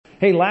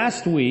Hey,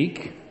 last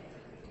week,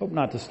 hope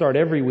not to start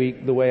every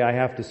week the way I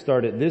have to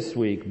start it this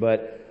week,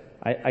 but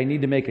I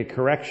need to make a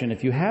correction.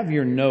 If you have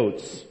your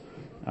notes,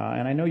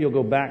 and I know you'll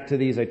go back to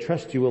these, I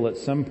trust you will at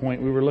some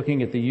point. We were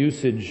looking at the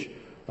usage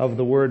of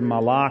the word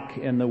malak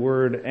and the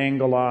word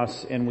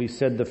angelos, and we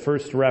said the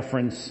first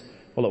reference,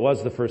 well, it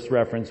was the first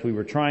reference we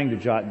were trying to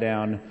jot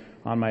down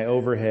on my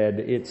overhead.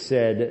 It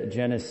said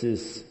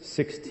Genesis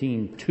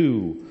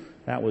 16:2.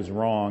 That was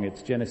wrong.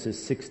 It's Genesis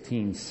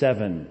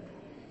 16:7.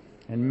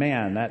 And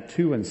man, that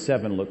 2 and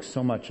 7 look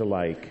so much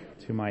alike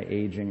to my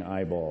aging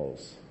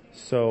eyeballs.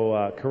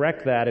 So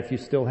correct that if you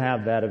still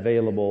have that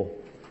available.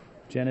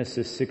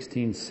 Genesis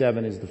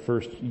 16:7 is the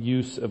first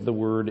use of the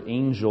word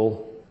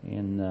angel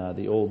in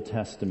the Old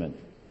Testament.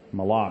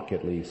 Malak,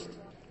 at least.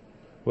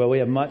 Well, we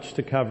have much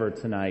to cover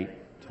tonight,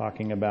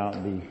 talking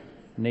about the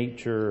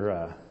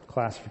nature,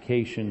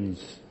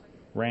 classifications,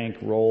 rank,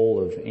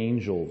 role of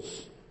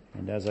angels.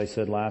 And as I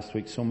said last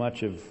week, so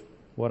much of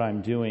what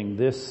I'm doing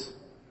this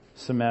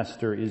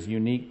semester is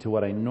unique to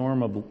what I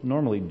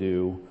normally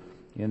do,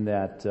 in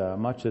that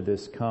much of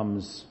this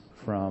comes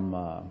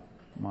from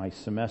my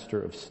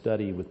semester of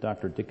study with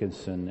Dr.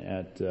 Dickinson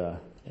at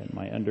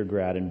my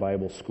undergrad in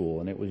Bible school,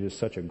 and it was just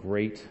such a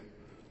great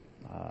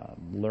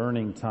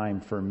learning time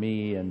for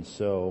me. And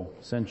so,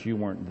 since you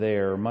weren't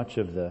there, much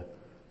of the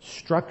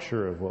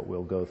structure of what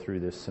we'll go through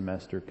this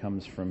semester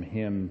comes from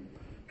him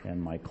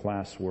and my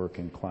classwork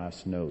and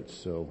class notes.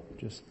 So,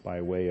 just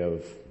by way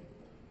of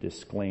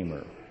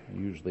disclaimer,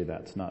 usually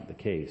that's not the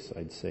case.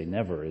 I'd say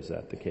never is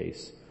that the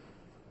case,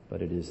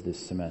 but it is this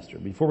semester.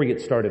 Before we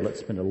get started, let's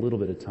spend a little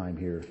bit of time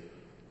here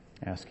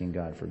asking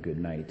God for good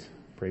night.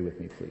 Pray with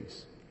me,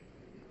 please.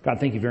 God,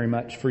 thank you very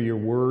much for your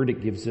word.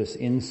 It gives us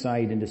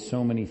insight into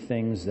so many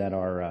things that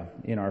are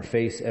in our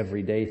face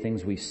every day,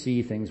 things we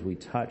see, things we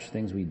touch,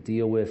 things we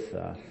deal with,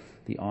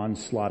 the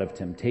onslaught of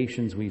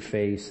temptations we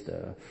face,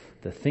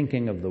 the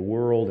thinking of the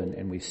world,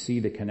 and we see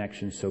the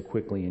connection so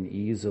quickly and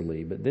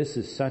easily. But this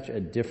is such a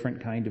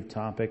different kind of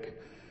topic.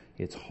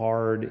 It's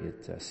hard.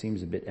 It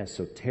seems a bit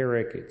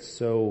esoteric. It's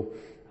so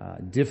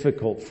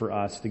difficult for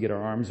us to get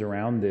our arms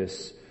around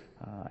this.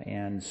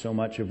 And so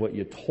much of what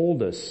you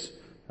told us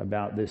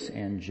about this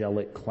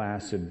angelic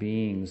class of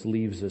beings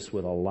leaves us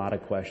with a lot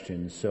of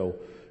questions. So,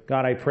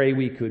 God, I pray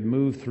we could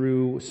move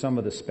through some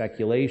of the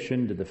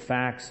speculation to the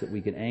facts, that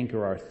we could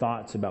anchor our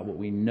thoughts about what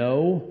we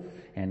know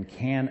and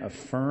can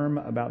affirm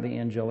about the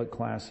angelic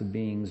class of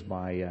beings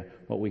by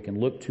what we can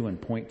look to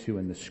and point to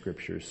in the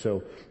Scriptures.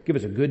 So give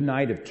us a good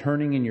night of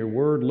turning in your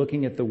Word,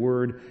 looking at the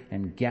Word,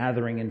 and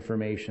gathering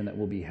information that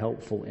will be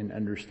helpful in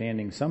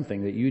understanding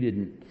something that you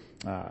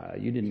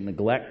didn't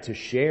neglect to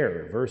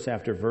share, verse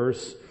after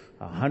verse,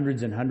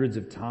 hundreds and hundreds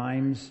of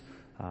times,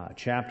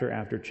 chapter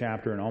after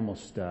chapter, and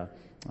almost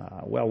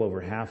well over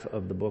half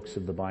of the books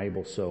of the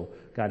Bible. So,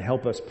 God,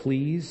 help us,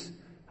 please,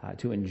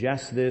 to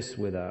ingest this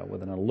with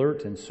an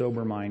alert and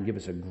sober mind. Give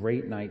us a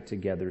great night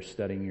together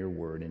studying your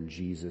word in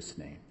Jesus'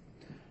 name.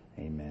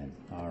 Amen.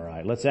 All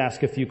right, let's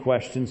ask a few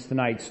questions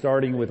tonight,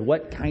 starting with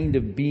what kind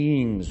of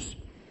beings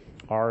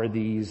are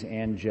these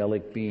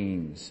angelic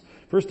beings?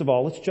 First of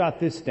all, let's jot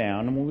this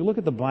down. And when we look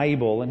at the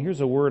Bible, and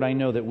here's a word I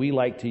know that we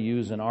like to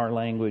use in our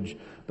language,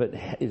 but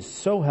is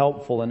so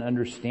helpful in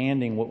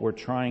understanding what we're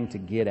trying to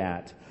get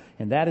at.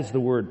 And that is the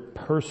word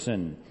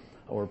person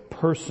or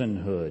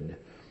personhood.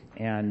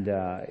 And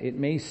it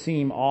may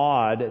seem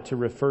odd to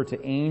refer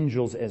to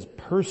angels as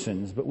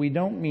persons, but we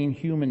don't mean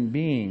human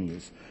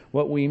beings.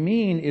 What we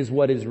mean is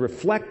what is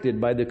reflected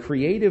by the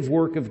creative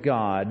work of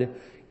God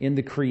in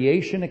the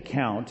creation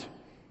account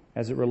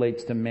as it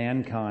relates to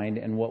mankind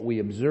and what we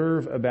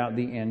observe about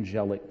the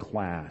angelic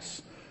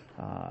class.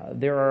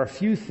 There are a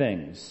few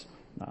things.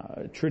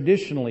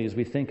 Traditionally, as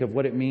we think of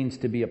what it means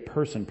to be a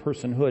person,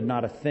 personhood,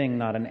 not a thing,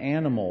 not an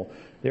animal,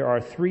 there are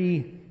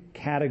 3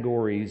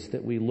 categories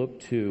that we look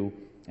to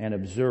and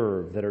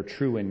observe that are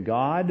true in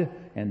God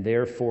and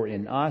therefore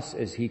in us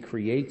as He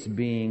creates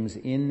beings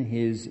in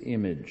His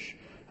image.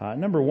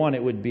 Number 1,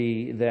 it would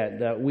be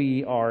that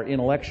we are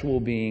intellectual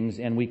beings,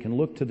 and we can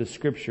look to the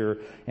Scripture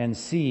and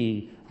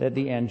see that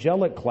the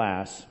angelic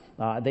class,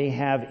 they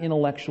have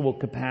intellectual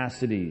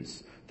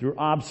capacities. Through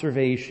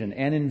observation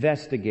and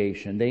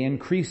investigation, they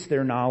increase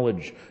their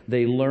knowledge,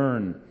 they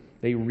learn,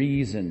 they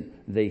reason,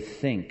 they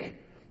think.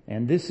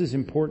 And this is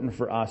important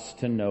for us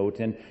to note,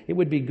 and it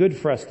would be good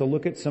for us to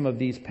look at some of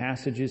these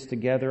passages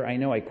together. I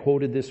know I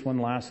quoted this one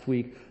last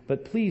week,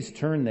 but please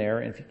turn there,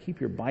 and if you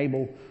keep your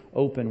Bible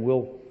open,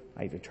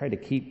 I try to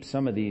keep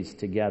some of these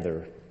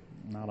together,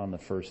 not on the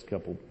first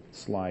couple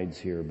slides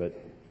here, but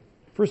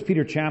 1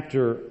 Peter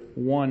chapter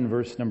 1,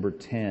 verse number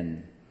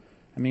 10.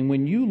 I mean,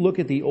 when you look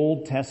at the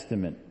Old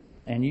Testament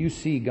and you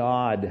see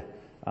God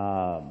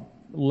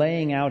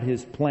laying out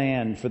His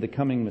plan for the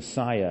coming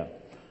Messiah,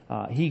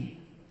 He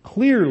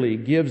clearly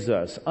gives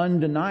us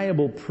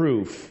undeniable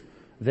proof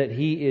that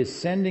He is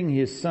sending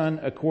His Son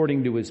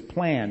according to His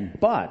plan,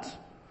 but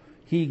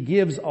He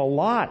gives a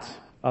lot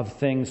of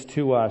things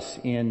to us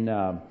in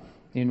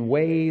in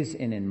ways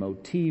and in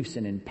motifs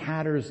and in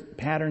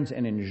patterns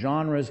and in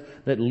genres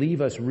that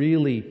leave us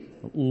really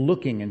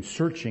looking and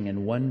searching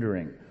and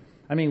wondering.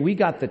 I mean, we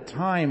got the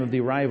time of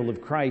the arrival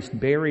of Christ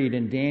buried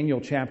in Daniel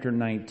chapter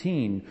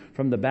 19,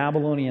 from the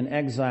Babylonian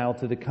exile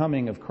to the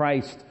coming of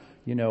Christ,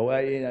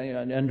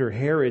 under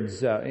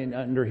Herod's,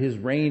 under his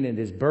reign and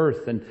his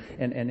birth and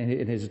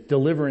his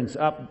deliverance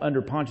up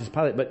under Pontius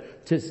Pilate.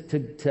 But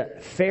to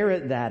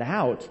ferret that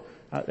out,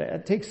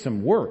 it takes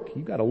some work.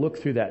 You've got to look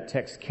through that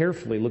text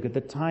carefully, look at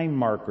the time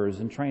markers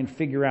and try and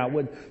figure out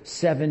what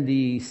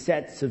 70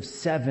 sets of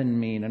 7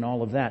 mean and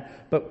all of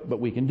that. But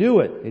we can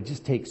do it. It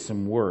just takes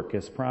some work.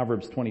 As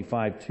Proverbs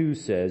 25:2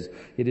 says,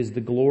 it is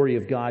the glory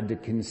of God to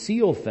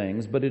conceal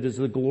things, but it is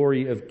the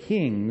glory of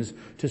kings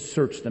to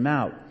search them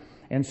out.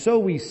 And so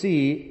we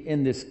see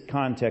in this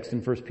context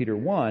in 1 Peter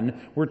 1,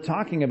 we're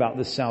talking about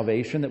this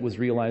salvation that was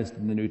realized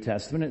in the New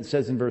Testament. It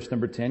says in verse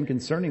number 10,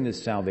 concerning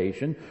this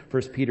salvation,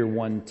 1 Peter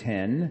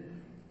 1:10,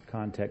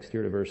 context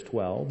here to verse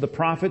 12, the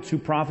prophets who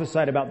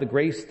prophesied about the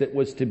grace that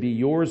was to be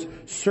yours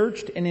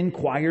searched and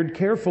inquired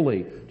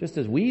carefully, just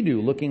as we do,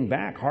 looking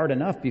back hard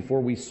enough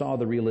before we saw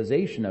the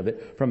realization of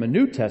it from a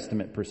New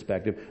Testament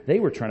perspective.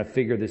 They were trying to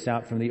figure this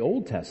out from the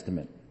Old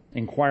Testament,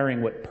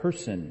 inquiring what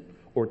person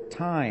or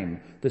time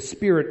the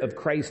Spirit of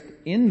Christ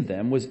in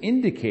them was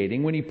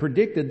indicating when he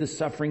predicted the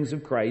sufferings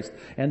of Christ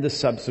and the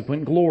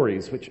subsequent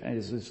glories, which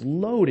is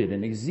loaded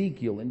in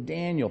Ezekiel and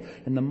Daniel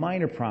and the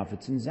minor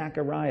prophets and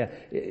Zechariah,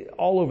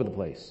 all over the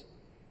place.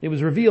 It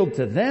was revealed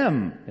to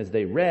them as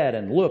they read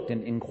and looked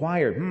and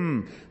inquired.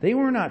 They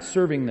were not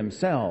serving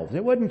themselves.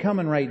 It wasn't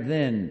coming right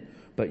then,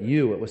 but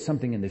it was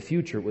something in the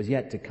future. It was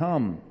yet to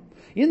come.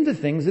 In the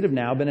things that have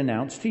now been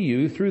announced to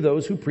you through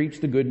those who preach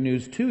the good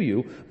news to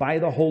you by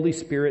the Holy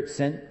Spirit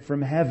sent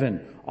from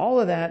heaven. All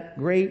of that,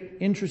 great,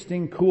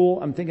 interesting,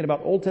 cool. I'm thinking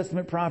about Old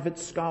Testament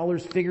prophets,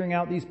 scholars figuring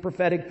out these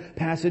prophetic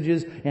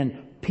passages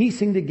and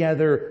piecing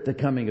together the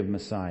coming of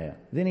Messiah.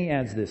 Then he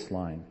adds this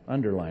line,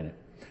 underline it.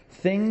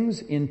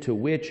 Things into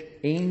which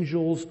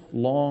angels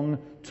long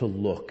to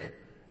look.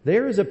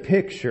 There is a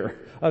picture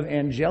of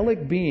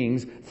angelic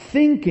beings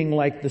thinking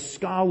like the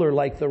scholar,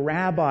 like the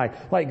rabbi,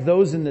 like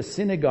those in the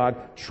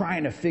synagogue,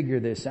 trying to figure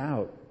this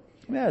out.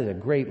 That is a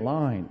great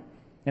line.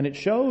 And it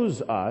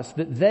shows us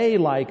that they,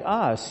 like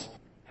us,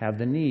 have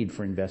the need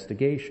for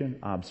investigation,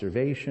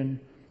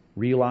 observation,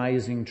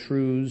 realizing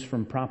truths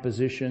from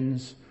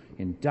propositions,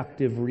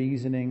 inductive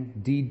reasoning,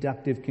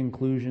 deductive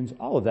conclusions,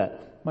 all of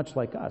that, much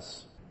like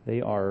us.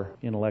 They are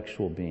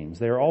intellectual beings.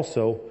 They are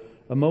also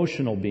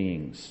emotional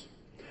beings.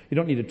 You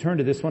don't need to turn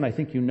to this one. I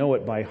think you know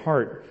it by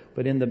heart.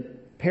 But in the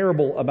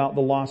parable about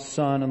the lost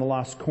son and the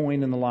lost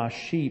coin and the lost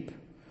sheep,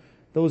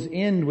 those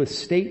end with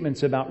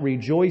statements about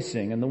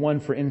rejoicing. And the one,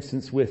 for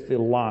instance, with the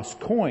lost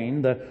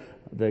coin,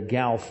 the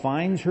gal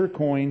finds her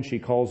coin. She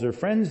calls her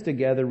friends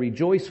together.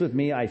 Rejoice with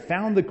me. I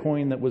found the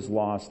coin that was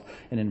lost.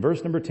 And in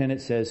verse number 10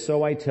 it says,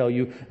 so I tell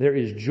you, there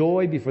is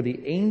joy before the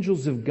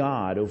angels of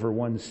God over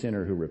one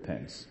sinner who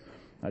repents.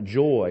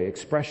 Joy,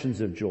 expressions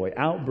of joy,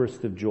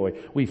 outbursts of joy.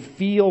 We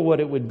feel what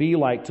it would be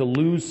like to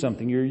lose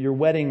something, your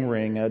wedding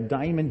ring, a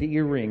diamond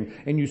earring,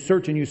 and you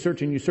search and you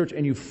search and you search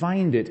and you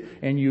find it,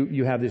 and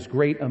you have this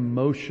great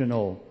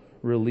emotional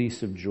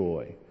release of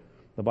joy.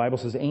 The Bible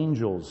says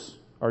angels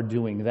are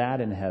doing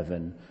that in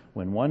heaven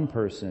when one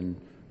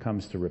person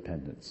comes to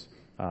repentance.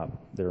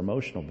 They're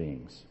emotional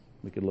beings.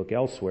 We could look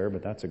elsewhere,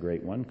 but that's a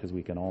great one because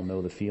we can all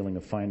know the feeling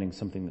of finding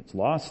something that's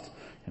lost.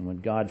 And when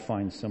God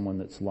finds someone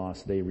that's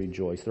lost, they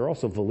rejoice. They're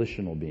also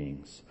volitional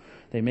beings.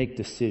 They make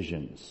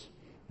decisions.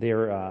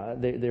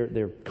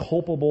 They're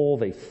culpable.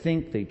 They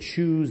think, they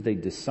choose, they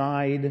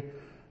decide.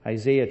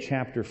 Isaiah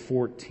chapter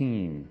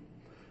 14.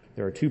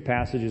 There are two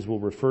passages we'll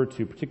refer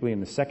to, particularly in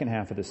the second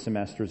half of the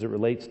semester, as it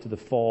relates to the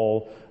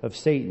fall of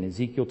Satan,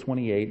 Ezekiel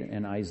 28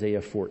 and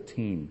Isaiah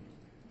 14.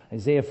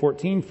 Isaiah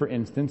 14, for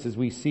instance, as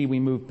we see, we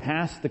move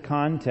past the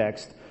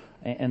context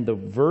and the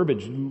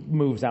verbiage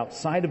moves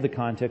outside of the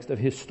context of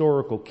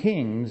historical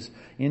kings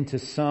into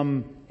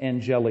some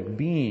angelic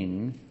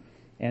being.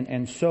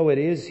 And so it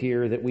is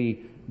here that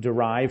we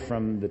derive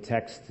from the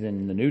text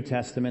in the New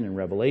Testament and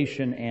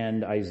Revelation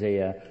and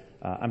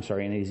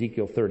in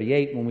Ezekiel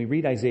 38. When we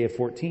read Isaiah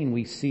 14,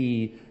 we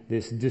see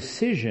this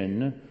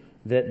decision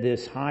that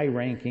this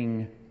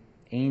high-ranking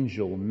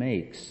angel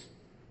makes.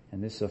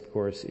 And this, of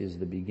course, is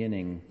the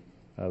beginning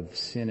of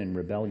sin and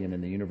rebellion in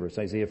the universe.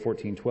 Isaiah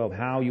 14:12,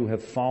 how you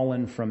have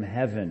fallen from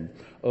heaven,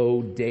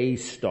 O day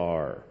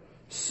star,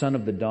 son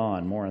of the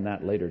dawn. More on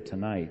that later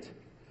tonight.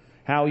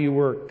 How you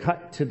were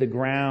cut to the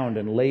ground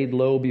and laid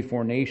low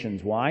before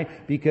nations. Why?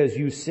 Because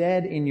you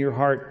said in your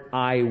heart,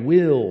 I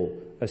will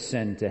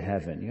ascend to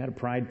heaven. You had a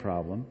pride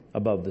problem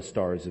above the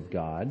stars of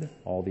God,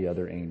 all the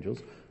other angels.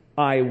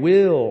 I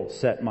will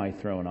set my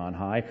throne on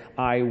high.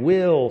 I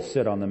will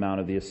sit on the mount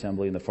of the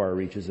assembly in the far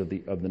reaches of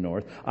the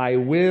north. I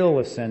will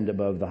ascend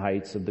above the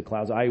heights of the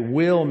clouds. I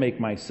will make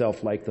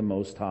myself like the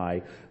Most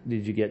High.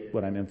 Did you get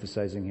what I'm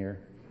emphasizing here?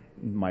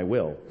 My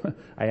will.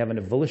 I have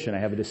a volition. I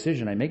have a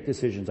decision. I make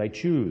decisions. I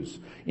choose.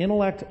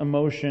 Intellect,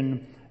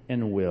 emotion,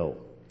 and will.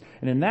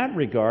 And in that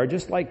regard,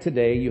 just like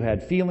today, you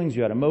had feelings,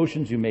 you had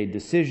emotions, you made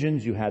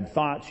decisions, you had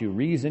thoughts, you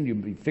reasoned,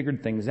 you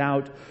figured things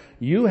out.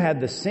 You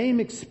had the same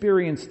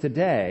experience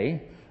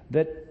today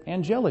that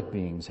angelic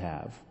beings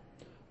have.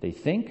 They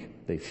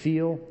think, they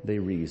feel, they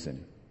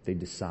reason, they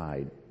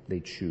decide, they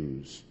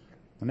choose.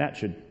 And that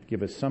should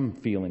give us some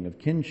feeling of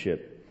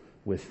kinship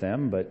with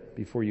them. But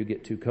before you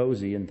get too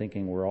cozy and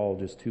thinking we're all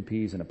just two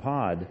peas in a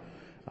pod,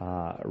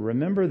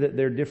 remember that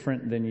they're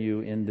different than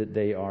you in that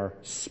they are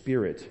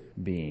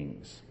spirit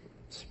beings.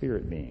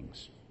 Spirit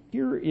beings.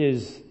 Here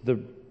is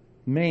the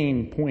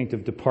main point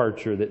of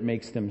departure that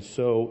makes them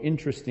so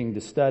interesting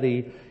to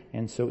study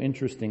and so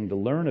interesting to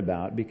learn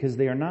about, because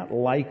they are not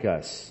like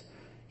us.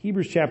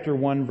 Hebrews chapter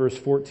 1 verse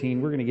 14,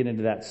 we're going to get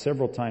into that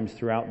several times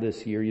throughout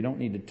this year. You don't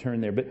need to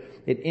turn there, but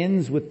it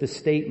ends with the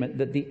statement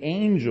that the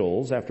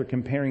angels, after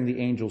comparing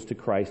the angels to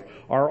Christ,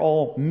 are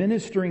all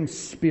ministering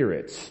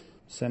spirits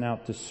sent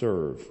out to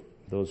serve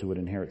those who would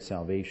inherit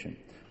salvation.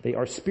 They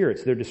are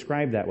spirits. They're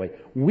described that way.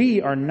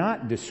 We are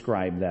not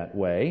described that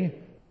way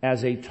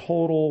as a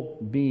total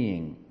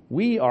being.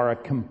 We are a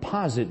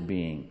composite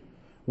being.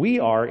 We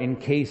are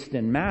encased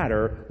in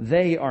matter.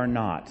 They are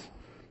not.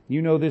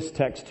 You know this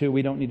text too.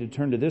 We don't need to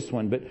turn to this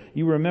one, but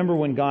you remember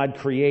when God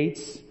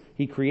creates,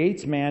 He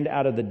creates man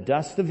out of the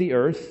dust of the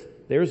earth.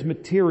 There's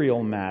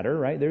material matter,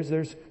 right?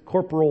 There's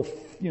corporal,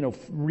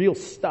 real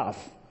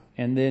stuff.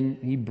 And then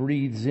He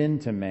breathes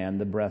into man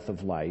the breath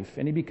of life,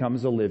 and he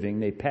becomes a living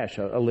nepesh,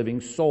 a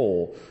living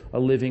soul, a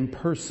living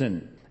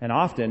person. And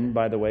often,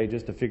 by the way,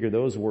 just to figure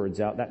those words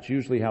out, that's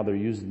usually how they're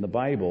used in the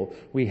Bible.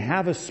 We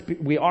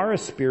are a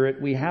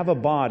spirit, we have a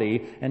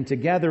body, and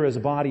together as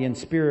body and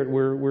spirit,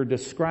 we're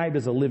described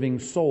as a living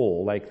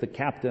soul, like the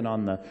captain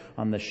on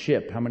the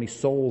ship. How many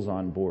souls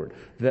on board?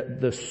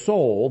 The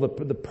soul,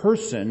 the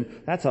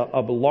person, that's a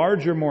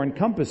larger, more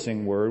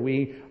encompassing word.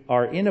 We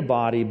are in a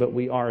body, but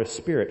we are a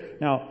spirit.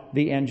 Now,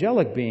 the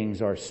angelic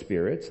beings are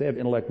spirits. They have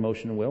intellect,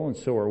 motion, and will, and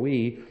so are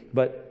we,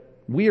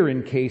 but we are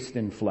encased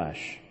in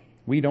flesh.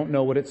 We don't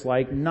know what it's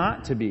like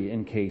not to be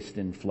encased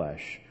in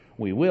flesh.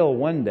 We will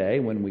one day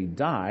when we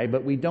die,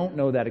 but we don't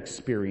know that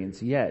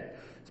experience yet.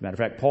 As a matter of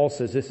fact, Paul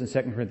says this in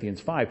 2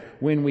 Corinthians 5.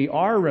 When we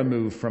are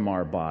removed from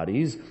our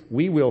bodies,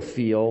 we will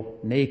feel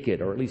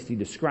naked, or at least he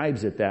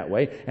describes it that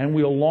way, and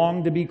we'll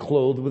long to be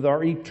clothed with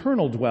our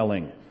eternal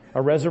dwelling.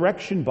 A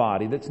resurrection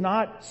body that's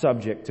not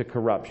subject to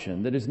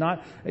corruption, that is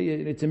not,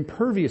 it's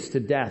impervious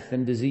to death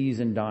and disease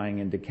and dying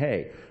and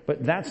decay.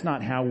 But that's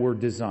not how we're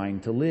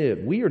designed to live.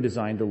 We are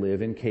designed to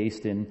live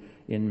encased in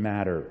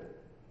matter.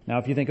 Now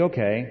if you think,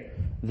 okay,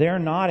 they're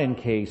not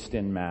encased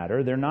in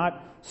matter, they're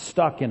not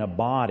stuck in a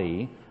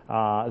body,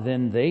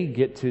 then they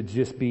get to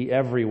just be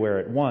everywhere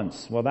at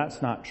once. Well,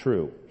 that's not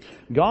true.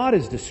 God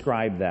is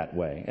described that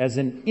way, as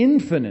an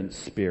infinite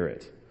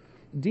spirit.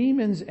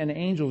 Demons and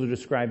angels are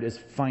described as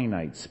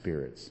finite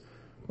spirits.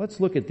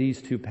 Let's look at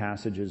these two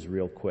passages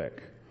real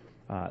quick.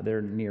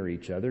 They're near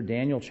each other.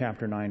 Daniel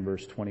chapter 9,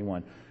 verse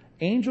 21.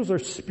 Angels are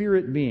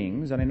spirit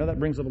beings, and I know that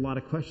brings up a lot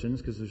of questions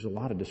because there's a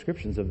lot of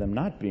descriptions of them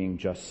not being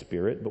just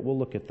spirit, but we'll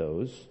look at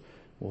those.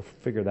 We'll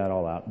figure that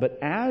all out. But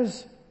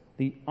as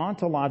the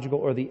ontological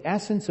or the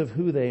essence of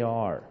who they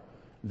are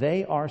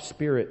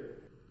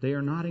spirit. They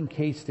are not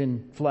encased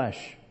in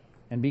flesh.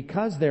 And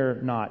because they're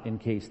not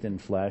encased in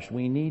flesh,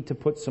 we need to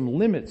put some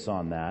limits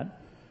on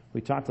that.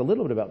 We talked a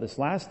little bit about this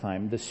last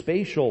time, the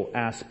spatial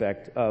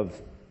aspect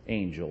of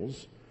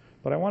angels.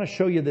 But I want to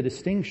show you the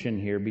distinction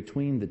here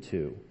between the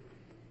two.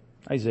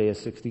 Isaiah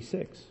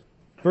 66.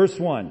 Verse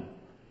 1.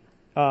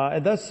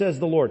 And thus says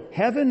the Lord,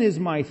 heaven is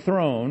my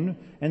throne,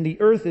 and the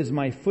earth is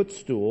my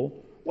footstool.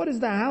 What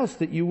is the house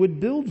that you would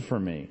build for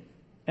me?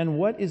 And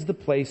what is the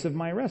place of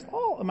my rest?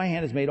 My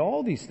hand has made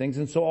all these things,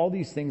 and so all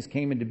these things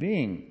came into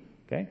being.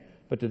 Okay?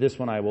 But to this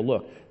one I will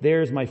look.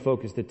 There's my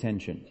focused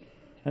attention.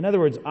 In other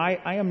words, I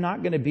am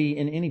not going to be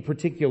in any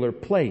particular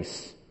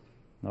place.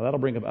 Now that'll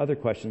bring up other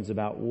questions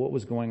about what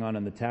was going on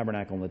in the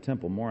tabernacle and the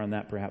temple. More on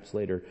that perhaps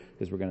later,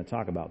 because we're going to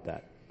talk about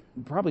that.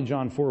 Probably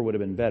John 4 would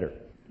have been better.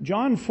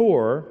 John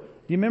 4,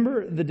 do you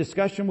remember the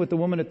discussion with the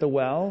woman at the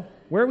well?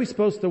 Where are we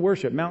supposed to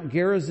worship? Mount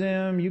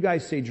Gerizim? You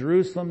guys say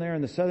Jerusalem there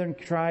in the southern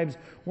tribes.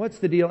 What's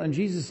the deal? And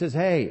Jesus says,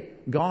 hey,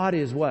 God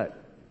is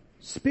what?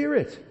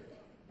 Spirit.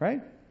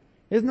 Right?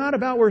 It's not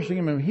about worshiping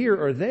Him here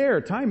or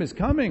there. Time is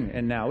coming,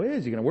 and now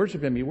is. You're going to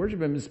worship Him. You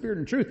worship Him in spirit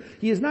and truth.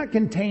 He is not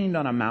contained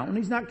on a mountain.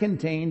 He's not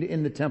contained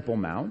in the Temple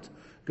Mount.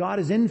 God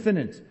is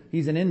infinite.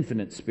 He's an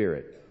infinite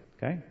spirit.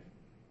 Okay?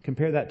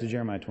 Compare that to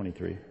Jeremiah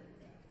 23.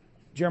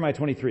 Jeremiah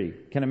 23.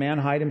 Can a man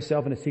hide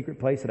himself in a secret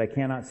place that I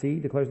cannot see,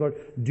 declares the Lord?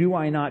 Do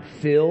I not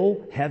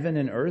fill heaven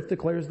and earth,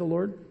 declares the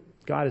Lord?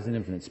 God is an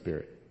infinite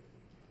spirit.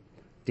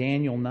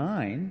 Daniel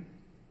 9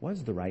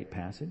 was the right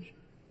passage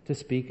to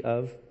speak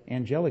of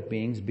angelic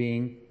beings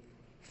being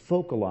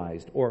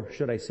focalized, or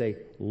should I say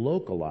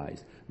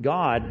localized.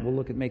 God,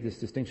 we'll make this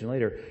distinction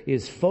later,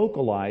 is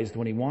focalized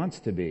when He wants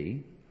to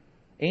be.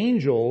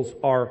 Angels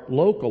are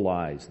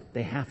localized.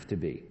 They have to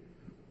be.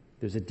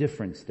 There's a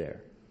difference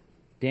there.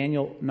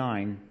 Daniel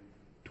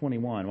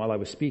 9:21. While I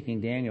was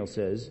speaking, Daniel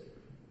says,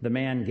 The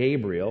man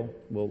Gabriel,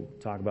 we'll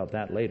talk about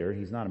that later.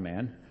 He's not a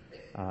man.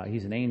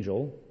 He's an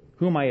angel,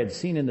 whom I had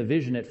seen in the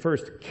vision at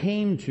first,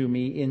 came to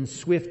me in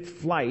swift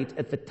flight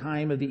at the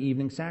time of the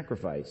evening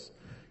sacrifice.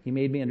 He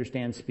made me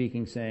understand,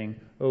 speaking, saying,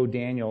 "O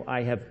Daniel,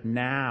 I have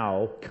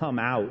now come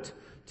out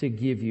to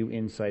give you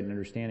insight and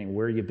understanding."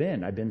 Where you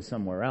been? I've been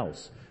somewhere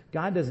else.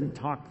 God doesn't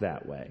talk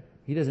that way.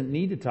 He doesn't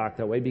need to talk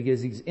that way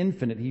because He's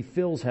infinite. He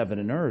fills heaven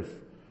and earth.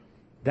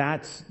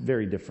 That's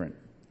very different.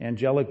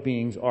 Angelic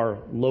beings are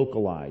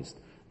localized.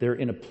 They're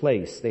in a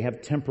place. They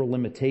have temporal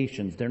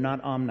limitations. They're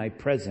not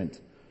omnipresent.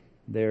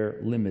 They're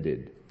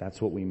limited. That's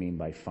what we mean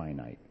by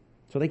finite.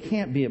 So they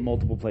can't be at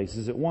multiple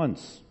places at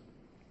once.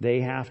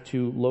 They have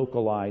to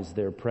localize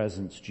their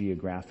presence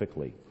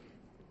geographically.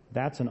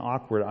 That's an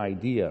awkward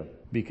idea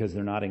because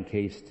they're not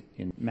encased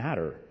in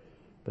matter,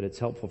 but it's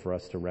helpful for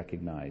us to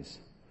recognize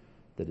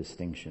the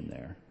distinction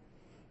there.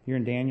 You're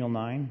in Daniel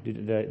 9.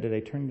 Did I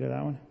turn to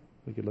that one?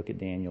 We could look at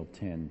Daniel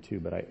 10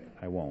 too, but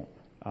I won't.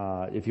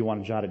 If you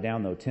want to jot it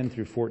down though, 10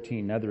 through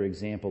 14, another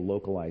example,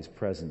 localized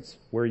presence.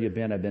 Where you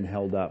been? I've been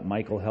held up.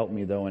 Michael helped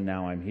me though, and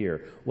now I'm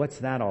here. What's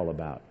that all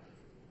about?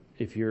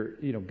 If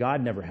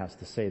God never has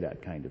to say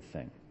that kind of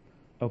thing.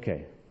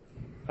 Okay.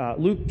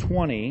 Luke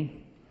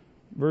 20,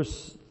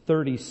 verse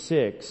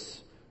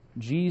 36,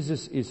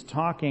 Jesus is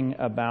talking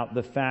about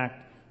the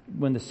fact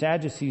when the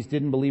Sadducees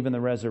didn't believe in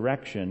the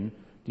resurrection.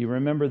 Do you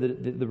remember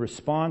the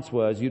response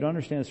was, you don't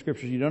understand the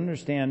scriptures, you don't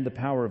understand the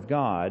power of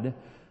God,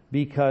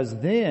 because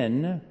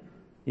then,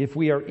 if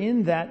we are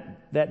in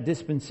that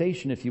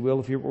dispensation, if you will,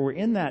 if we're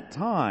in that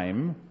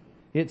time,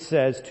 it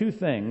says two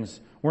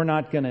things. We're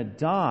not going to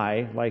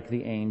die like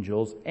the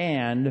angels,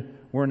 and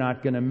we're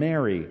not going to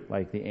marry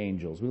like the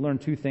angels. We learn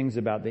two things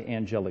about the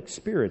angelic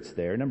spirits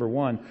there. Number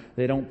one,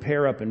 they don't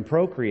pair up and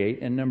procreate,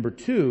 and number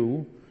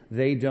two,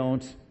 they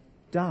don't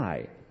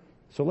die.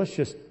 So let's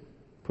just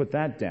put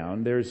that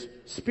down. There's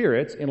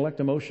spirits, intellect,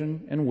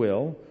 emotion, and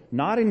will,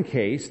 not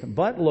encased,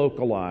 but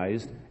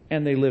localized,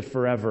 and they live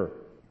forever.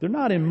 They're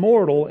not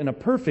immortal in a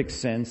perfect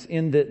sense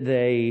in that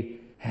they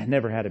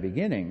never had a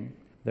beginning.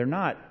 They're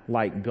not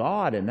like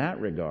God in that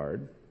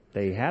regard.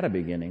 They had a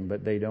beginning,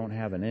 but they don't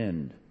have an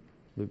end.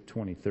 Luke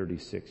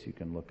 20:36, you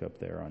can look up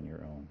there on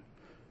your own.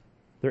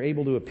 They're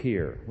able to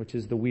appear, which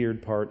is the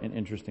weird part and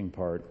interesting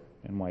part,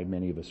 and why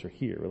many of us are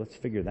here. Well, let's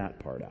figure that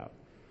part out.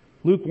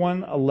 Luke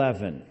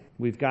 1:11,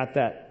 we've got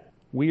that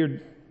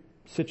weird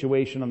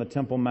situation on the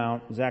Temple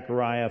Mount.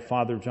 Zechariah,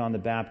 father of John the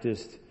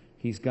Baptist,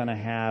 he's going to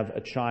have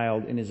a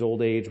child in his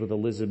old age with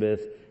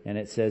Elizabeth, and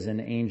it says an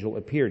angel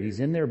appeared. He's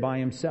in there by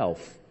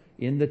himself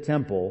in the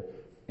temple,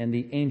 and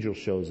the angel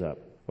shows up.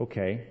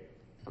 Okay,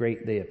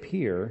 great, they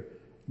appear,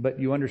 but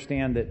you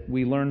understand that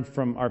we learned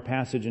from our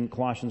passage in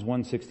Colossians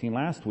 1:16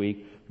 last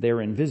week,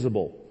 they're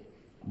invisible.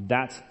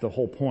 That's the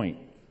whole point.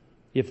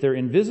 If they're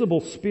invisible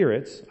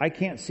spirits, I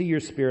can't see your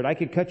spirit. I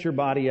could cut your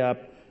body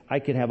up. I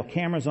could have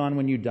cameras on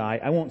when you die.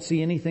 I won't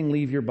see anything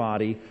leave your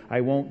body.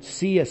 I won't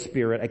see a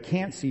spirit. I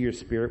can't see your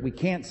spirit. We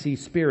can't see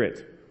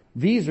spirit.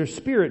 These are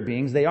spirit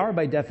beings. They are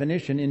by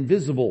definition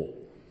invisible.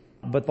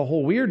 But the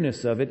whole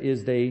weirdness of it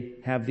is they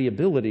have the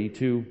ability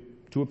to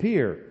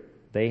appear.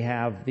 They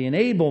have the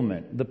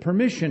enablement, the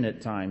permission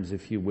at times,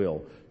 if you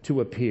will,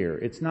 to appear.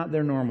 It's not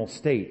their normal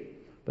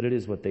state, but it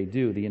is what they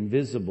do. The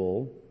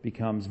invisible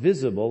becomes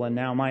visible, and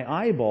now my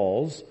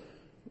eyeballs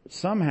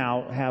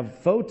somehow have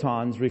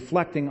photons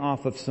reflecting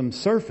off of some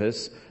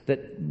surface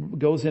that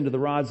goes into the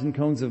rods and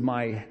cones of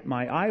my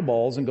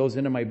eyeballs and goes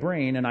into my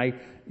brain, and I,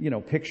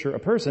 picture a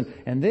person.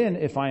 And then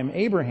if I'm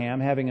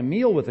Abraham having a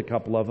meal with a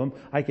couple of them,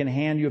 I can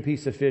hand you a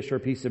piece of fish or a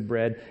piece of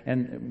bread,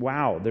 and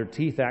wow, their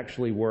teeth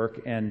actually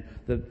work, and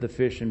the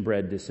fish and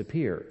bread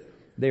disappear.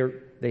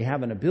 They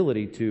have an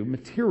ability to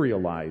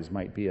materialize,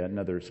 might be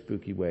another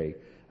spooky way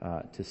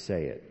to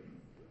say it.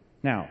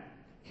 Now,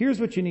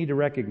 here's what you need to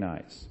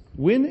recognize.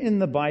 When in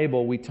the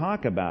Bible we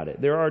talk about it,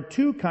 there are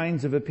two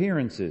kinds of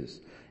appearances,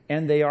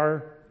 and they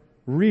are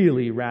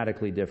really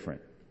radically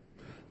different.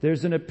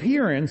 There's an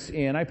appearance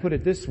in, I put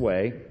it this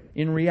way,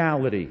 in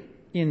reality,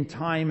 in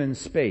time and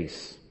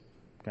space.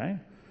 Okay?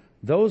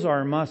 Those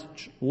are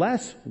much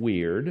less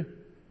weird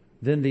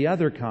than the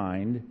other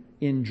kind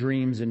in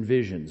dreams and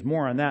visions.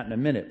 More on that in a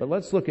minute, but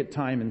let's look at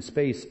time and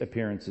space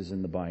appearances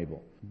in the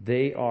Bible.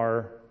 They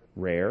are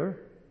rare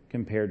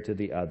compared to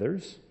the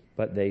others,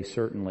 but they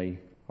certainly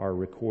are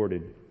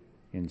recorded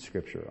in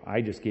Scripture. I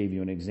just gave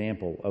you an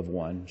example of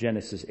one.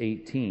 Genesis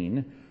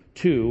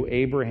 18:2,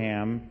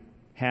 Abraham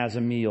has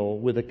a meal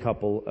with a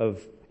couple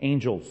of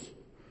angels.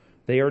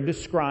 They are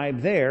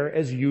described there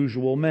as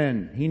usual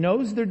men. He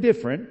knows they're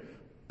different,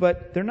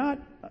 but they're not,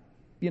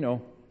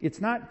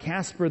 it's not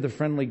Casper the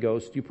Friendly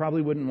Ghost. You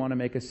probably wouldn't want to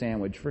make a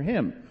sandwich for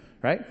him,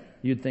 right?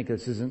 You'd think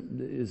this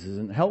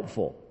isn't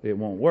helpful. It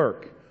won't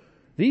work.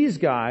 These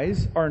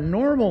guys are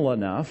normal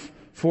enough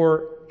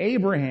for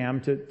Abraham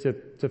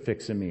to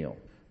fix a meal.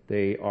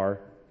 They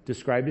are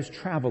described as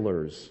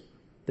travelers.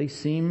 They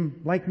seem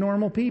like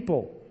normal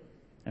people.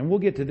 And we'll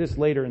get to this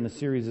later in the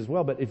series as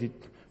well, but if you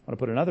want to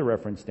put another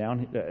reference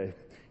down,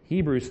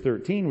 Hebrews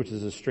 13, which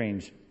is a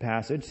strange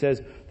passage,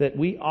 says that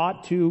we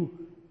ought to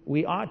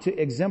we ought to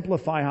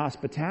exemplify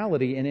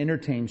hospitality and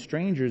entertain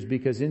strangers,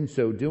 because in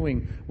so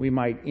doing, we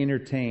might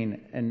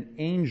entertain an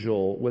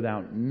angel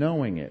without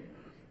knowing it.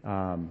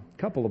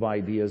 Couple of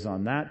ideas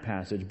on that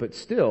passage, but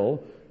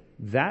still,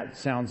 that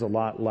sounds a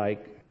lot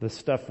like the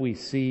stuff we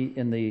see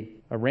in the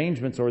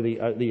arrangements or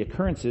the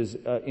occurrences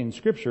in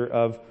Scripture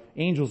of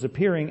angels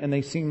appearing, and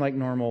they seem like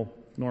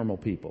normal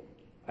people.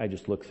 I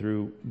just looked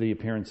through the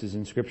appearances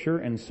in Scripture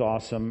and saw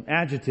some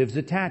adjectives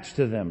attached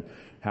to them.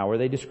 How are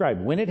they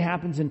described? When it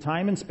happens in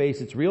time and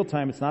space, it's real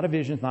time, it's not a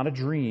vision, it's not a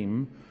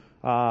dream.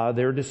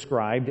 They're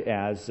described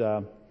as,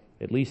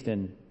 at least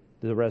in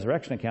the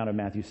resurrection account of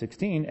Matthew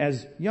 16,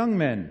 as young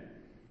men.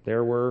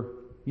 There were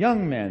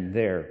young men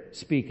there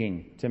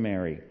speaking to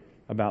Mary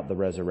about the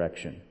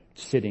resurrection,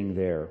 sitting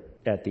there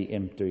at the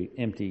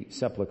empty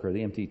sepulcher,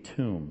 the empty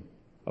tomb.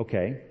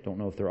 Okay, don't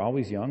know if they're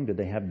always young. Did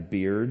they have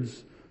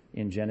beards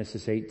in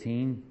Genesis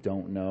 18?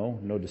 Don't know.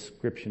 No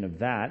description of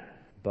that.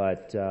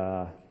 But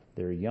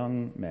they're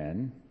young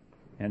men.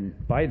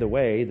 And by the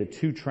way, the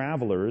two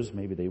travelers,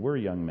 maybe they were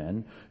young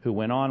men, who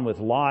went on with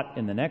Lot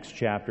in the next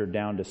chapter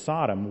down to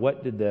Sodom,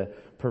 what did the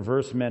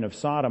perverse men of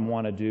Sodom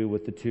want to do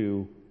with the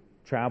two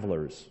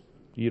travelers?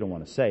 You don't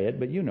want to say it,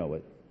 but you know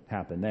what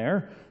happened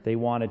there. They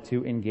wanted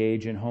to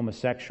engage in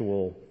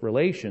homosexual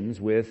relations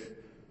with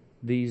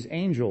these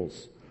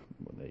angels.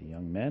 Were they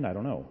young men? I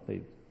don't know.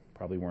 They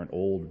probably weren't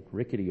old,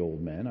 rickety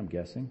old men, I'm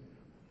guessing.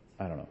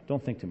 I don't know.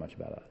 Don't think too much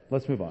about that.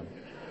 Let's move on.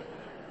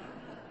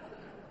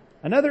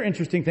 Another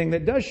interesting thing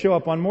that does show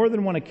up on more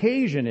than one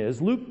occasion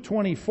is Luke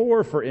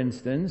 24, for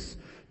instance,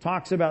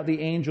 talks about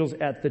the angels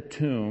at the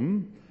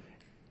tomb.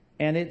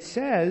 And it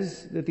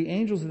says that the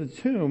angels at the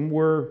tomb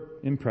were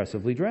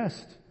impressively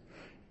dressed.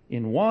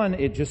 In one,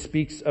 it just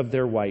speaks of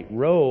their white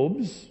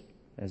robes,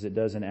 as it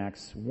does in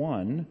Acts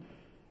 1,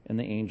 and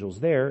the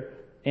angels there.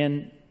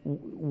 And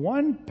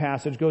one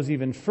passage goes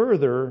even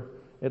further,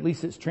 at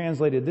least it's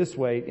translated this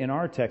way in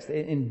our text,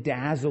 in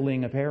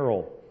dazzling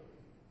apparel.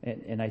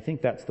 And I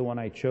think that's the one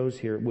I chose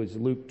here. It was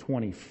Luke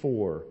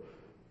 24.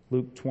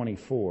 Luke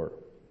 24.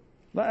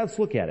 Let's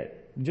look at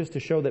it, just to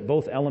show that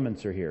both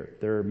elements are here.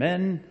 They're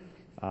men,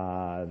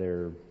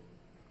 they're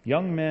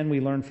young men, we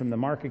learned from the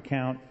Mark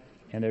account,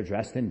 and they're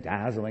dressed in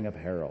dazzling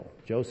apparel.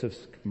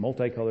 Joseph's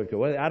multicolored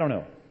coat. I don't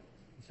know.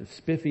 It's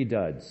spiffy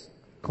duds.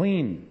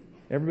 Clean.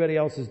 Everybody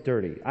else is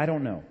dirty. I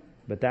don't know.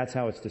 But that's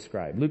how it's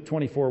described. Luke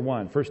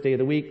 24:1. First day of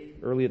the week,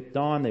 early at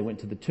dawn, they went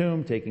to the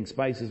tomb, taking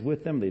spices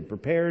with them. They'd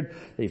prepared.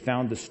 They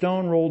found the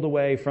stone rolled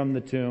away from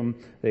the tomb.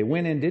 They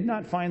went in, did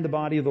not find the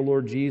body of the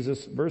Lord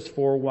Jesus. Verse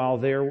 4, while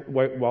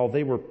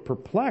they were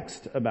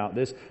perplexed about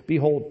this,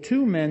 behold,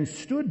 two men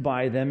stood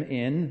by them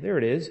in, there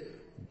it is,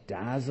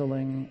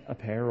 dazzling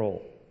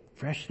apparel,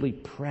 freshly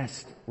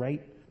pressed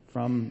right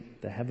from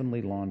the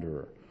heavenly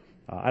launderer.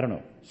 I don't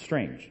know,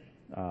 strange,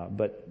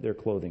 but their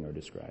clothing are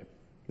described.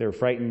 They were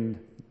frightened.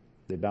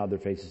 They bowed their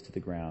faces to the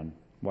ground.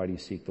 Why do you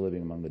seek the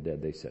living among the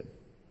dead, they said.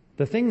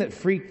 The thing that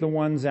freaked the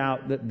ones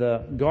out that the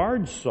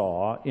guards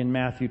saw in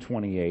Matthew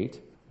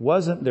 28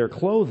 wasn't their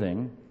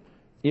clothing,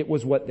 it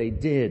was what they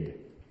did.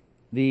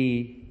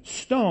 The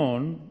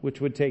stone,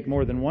 which would take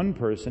more than one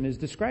person, is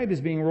described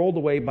as being rolled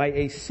away by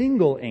a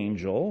single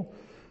angel,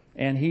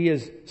 and he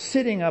is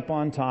sitting up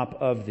on top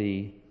of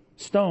the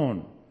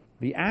stone.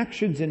 The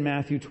actions in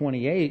Matthew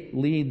 28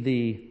 lead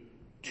the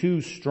two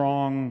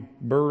strong,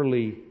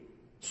 burly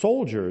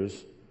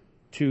soldiers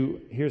to,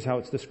 here's how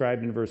it's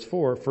described in verse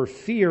 4, for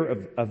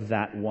fear of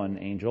that one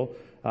angel,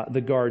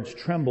 the guards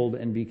trembled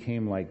and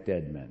became like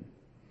dead men.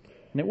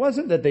 And it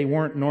wasn't that they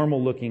weren't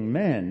normal-looking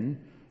men,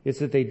 it's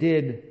that they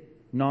did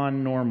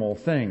non-normal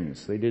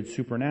things. They did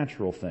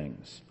supernatural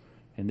things.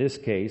 In this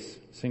case,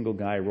 a single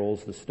guy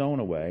rolls the stone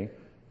away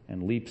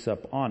and leaps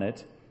up on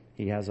it.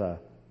 He has a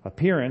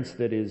appearance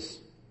that is,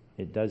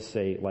 it does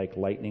say, like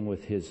lightning,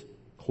 with his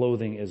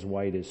clothing as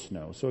white as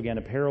snow. So again,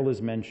 apparel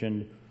is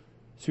mentioned,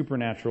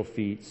 supernatural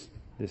feats.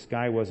 This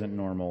guy wasn't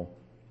normal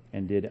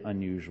and did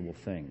unusual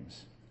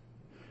things.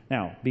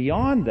 Now,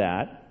 beyond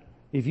that,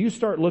 if you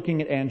start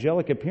looking at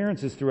angelic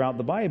appearances throughout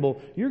the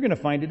Bible, you're going to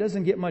find it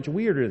doesn't get much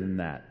weirder than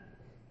that.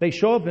 They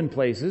show up in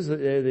places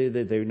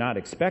that they're not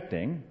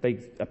expecting. They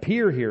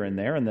appear here and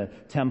there in the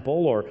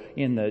temple or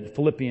in the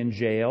Philippian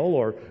jail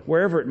or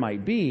wherever it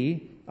might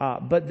be.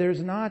 But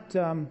there's not,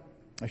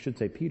 I should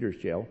say Peter's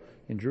jail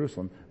in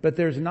Jerusalem, but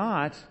there's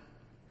not,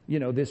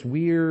 this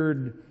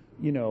weird,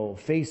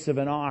 face of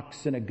an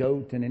ox and a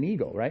goat and an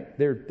eagle, right?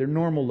 They're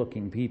normal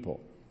looking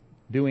people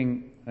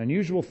doing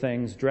unusual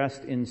things,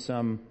 dressed in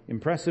some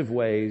impressive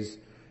ways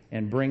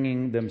and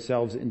bringing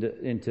themselves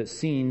into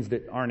scenes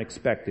that aren't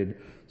expected.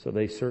 So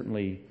they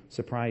certainly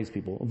surprise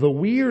people. The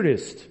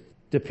weirdest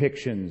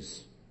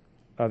depictions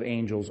of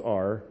angels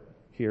are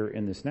here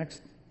in this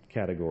next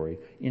category,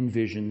 in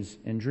visions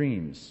and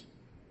dreams.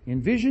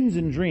 In visions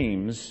and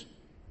dreams,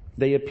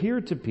 they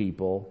appear to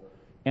people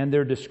and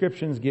their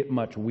descriptions get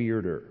much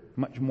weirder,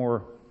 much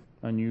more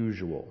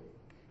unusual.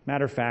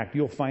 Matter of fact,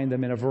 you'll find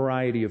them in a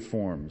variety of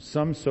forms,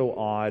 some so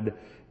odd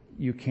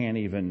you can't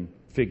even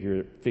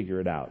figure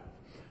it out.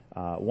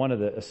 One of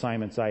the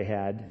assignments I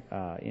had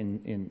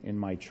in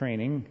my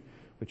training,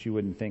 which you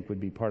wouldn't think would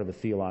be part of a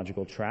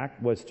theological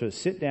track, was to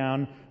sit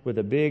down with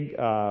a big,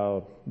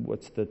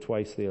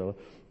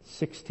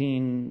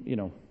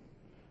 16,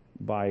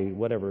 by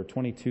whatever,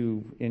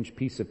 22-inch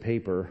piece of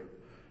paper,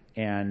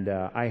 and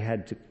I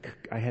had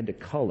to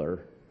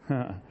color.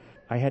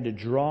 I had to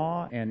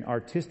draw and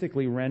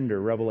artistically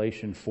render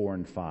Revelation 4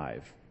 and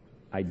 5.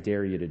 I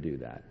dare you to do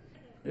that.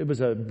 It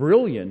was a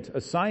brilliant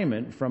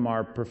assignment from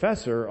our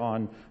professor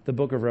on the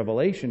book of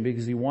Revelation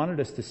because he wanted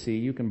us to see,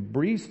 you can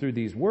breeze through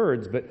these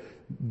words, but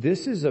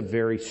this is a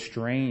very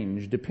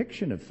strange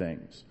depiction of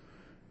things.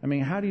 I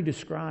mean, how do you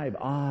describe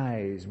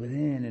eyes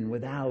within and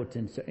without?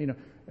 And so,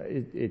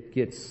 it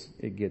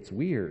gets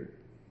weird.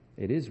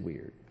 It is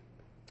weird.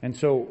 And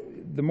so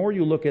the more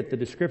you look at the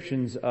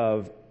descriptions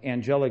of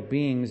angelic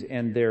beings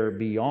and they're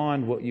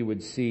beyond what you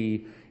would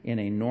see in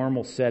a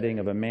normal setting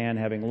of a man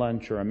having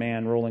lunch or a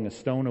man rolling a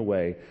stone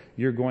away,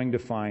 you're going to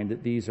find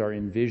that these are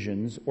in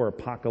visions or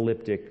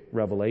apocalyptic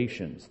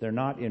revelations. They're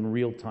not in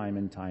real time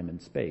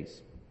and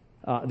space.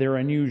 They're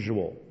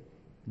unusual.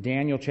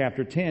 Daniel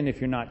chapter 10, if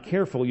you're not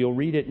careful, you'll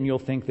read it and you'll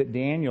think that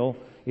Daniel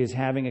is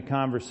having a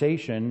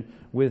conversation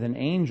with an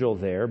angel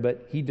there,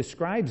 but he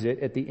describes it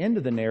at the end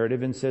of the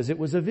narrative and says it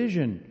was a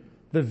vision,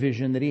 the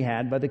vision that he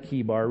had by the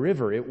Kibar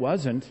River. It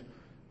wasn't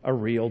a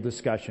real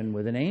discussion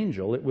with an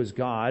angel. It was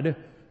God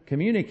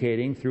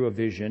communicating through a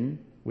vision,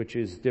 which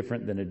is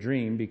different than a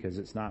dream because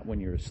it's not when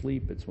you're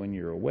asleep, it's when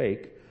you're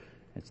awake.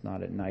 It's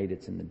not at night,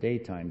 it's in the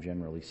daytime,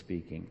 generally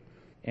speaking.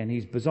 And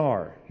he's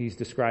bizarre. He's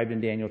described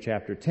in Daniel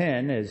chapter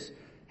 10 as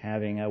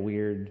having a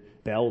weird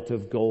belt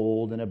of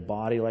gold and a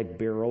body like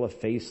beryl, a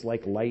face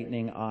like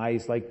lightning,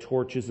 eyes like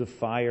torches of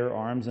fire,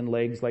 arms and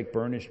legs like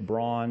burnished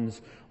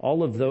bronze,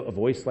 a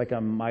voice like a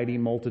mighty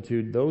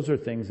multitude. Those are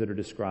things that are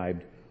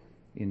described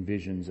in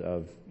visions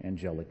of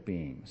angelic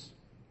beings.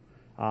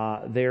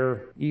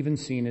 They're even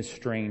seen as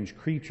strange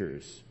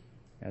creatures,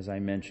 as I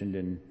mentioned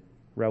in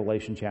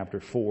Revelation chapter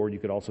 4. You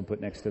could also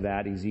put next to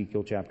that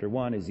Ezekiel chapter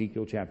 1,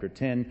 Ezekiel chapter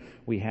 10.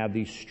 We have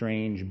these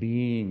strange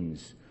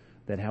beings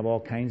that have all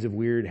kinds of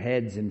weird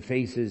heads and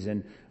faces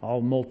and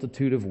all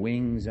multitude of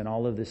wings and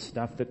all of this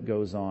stuff that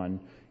goes on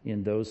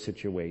in those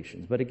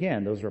situations. But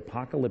again, those are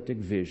apocalyptic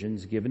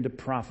visions given to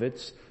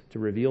prophets to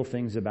reveal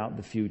things about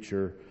the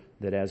future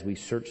that as we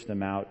search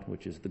them out,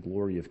 which is the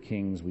glory of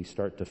kings, we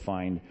start to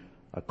find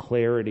a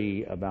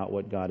clarity about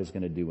what God is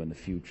going to do in the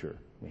future.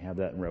 We have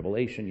that in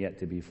Revelation yet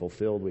to be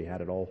fulfilled. We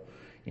had it all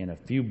in a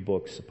few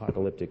books,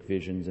 apocalyptic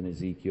visions in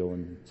Ezekiel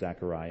and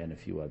Zechariah and a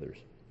few others.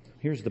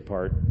 Here's the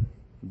part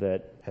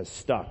that has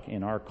stuck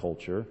in our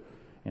culture,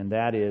 and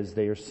that is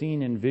they are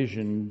seen in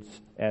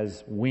visions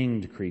as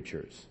winged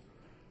creatures.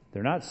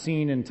 They're not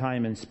seen in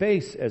time and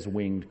space as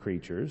winged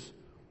creatures.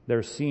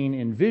 They're seen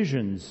in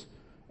visions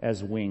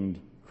as winged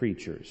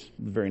creatures.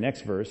 The very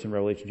next verse in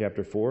Revelation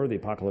chapter 4, the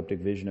apocalyptic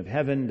vision of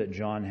heaven that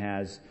John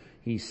has,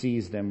 he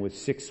sees them with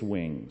 6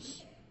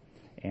 wings.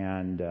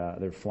 And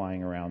they're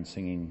flying around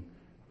singing,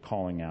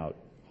 calling out,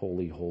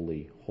 holy,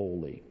 holy,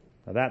 holy.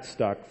 Now that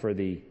stuck for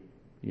the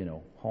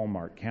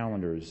Hallmark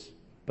calendars,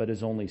 but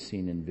is only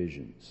seen in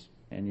visions.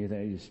 And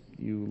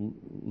you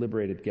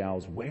liberated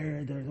gals,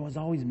 where there was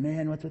always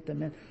men, what's with the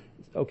men?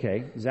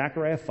 Okay,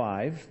 Zechariah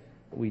 5,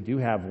 we do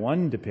have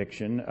one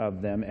depiction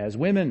of them as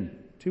women,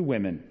 2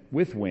 women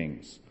with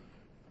wings.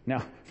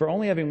 Now, for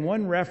only having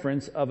one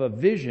reference of a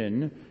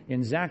vision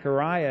in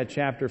Zechariah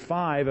chapter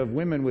 5 of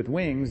women with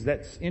wings,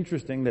 that's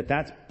interesting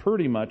that's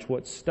pretty much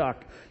what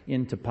stuck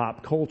into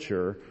pop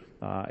culture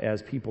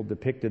as people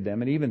depicted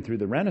them, and even through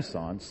the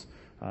Renaissance.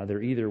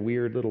 They're either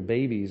weird little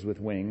babies with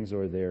wings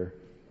or they're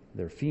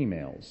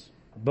females.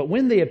 But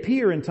when they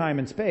appear in time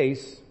and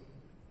space,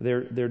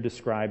 they're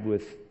described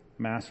with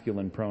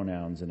masculine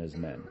pronouns and as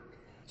men.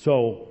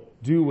 So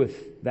do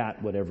with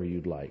that whatever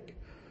you'd like.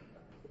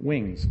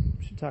 Wings.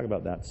 We should talk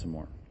about that some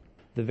more.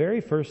 The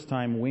very first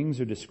time wings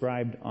are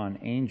described on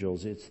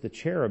angels, it's the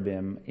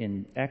cherubim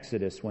in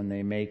Exodus when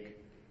they make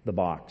the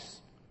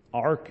box.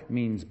 Ark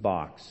means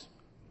box.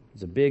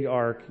 It's a big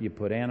ark. You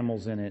put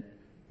animals in it.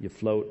 You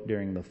float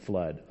during the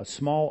flood. A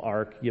small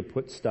ark, you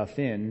put stuff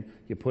in,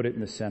 you put it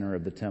in the center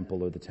of the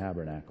temple or the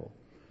tabernacle.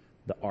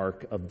 The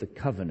Ark of the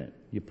Covenant.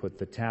 You put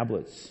the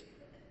tablets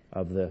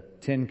of the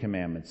 10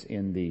 Commandments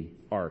in the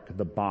ark,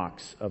 the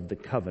box of the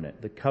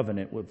covenant. The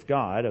covenant with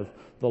God of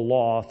the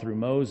law through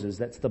Moses,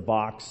 that's the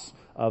box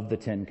of the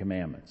 10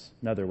 Commandments.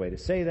 Another way to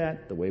say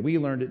that, the way we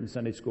learned it in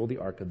Sunday school, the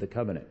Ark of the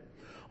Covenant.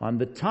 On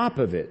the top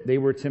of it, they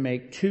were to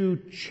make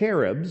 2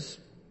 cherubs,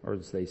 or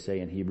as they say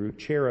in Hebrew,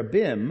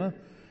 cherubim,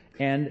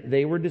 and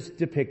they were just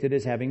depicted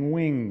as having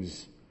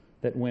wings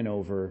that went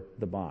over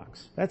the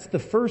box. That's the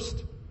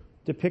first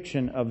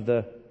depiction of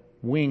the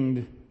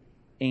winged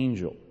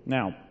angel.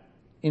 Now,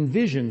 in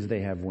visions,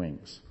 they have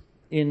wings.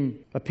 In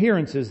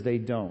appearances, they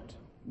don't.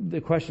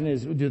 The question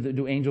is,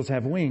 do angels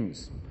have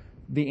wings?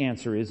 The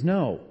answer is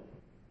no.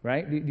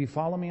 Right? Do you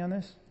follow me on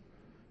this?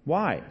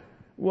 Why?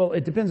 Well,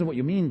 it depends on what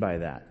you mean by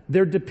that.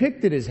 They're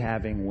depicted as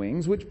having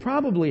wings, which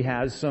probably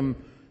has some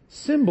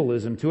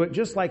symbolism to it,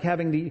 just like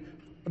having the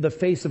The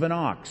face of an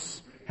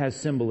ox has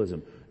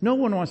symbolism. No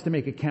one wants to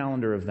make a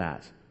calendar of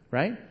that,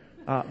 right?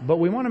 But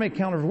we want to make a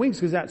calendar of wings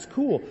because that's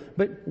cool.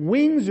 But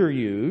wings are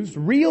used,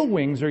 real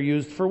wings are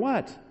used for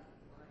what?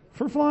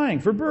 For flying,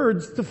 for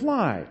birds to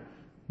fly.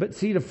 But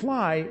see, to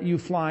fly, you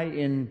fly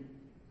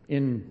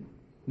in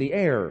the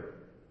air,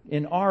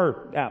 in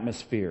our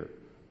atmosphere.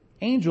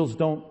 Angels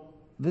don't,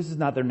 this is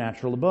not their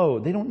natural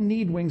abode. They don't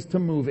need wings to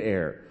move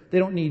air. They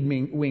don't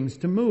need wings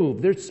to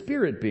move. They're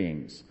spirit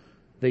beings.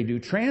 They do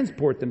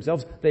transport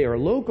themselves. They are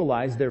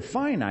localized. They're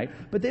finite,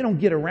 but they don't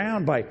get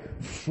around by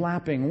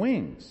flapping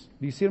wings.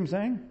 Do you see what I'm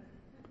saying?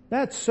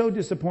 That's so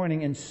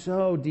disappointing and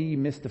so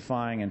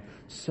demystifying and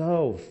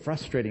so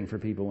frustrating for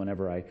people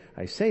whenever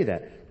I say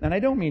that. And I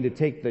don't mean to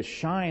take the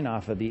shine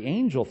off of the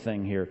angel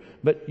thing here,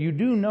 but you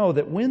do know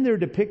that when they're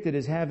depicted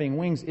as having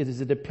wings, it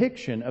is a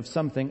depiction of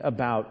something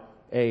about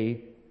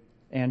a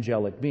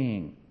angelic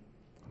being.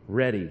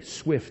 Ready,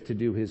 swift to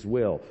do his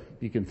will.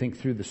 You can think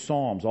through the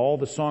Psalms, all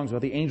the songs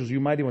about the angels. You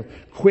might even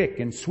quick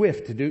and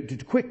swift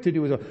quick to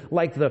do his will.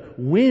 Like the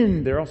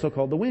wind, they're also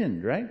called the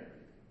wind, right?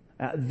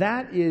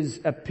 That is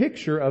a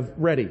picture of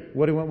ready.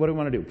 What do we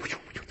want to do?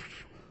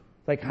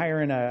 Like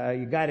hiring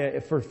a guy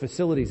for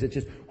facilities that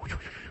just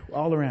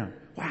all around.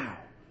 Wow.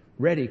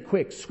 Ready,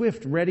 quick,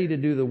 swift, ready to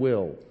do the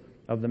will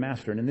of the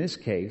master. And in this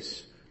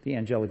case, the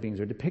angelic beings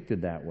are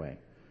depicted that way.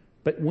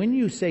 But when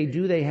you say,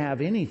 do they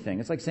have anything?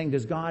 It's like saying,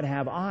 does God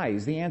have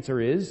eyes? The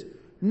answer is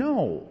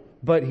no.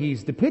 But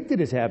he's depicted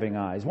as having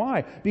eyes.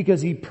 Why?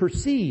 Because he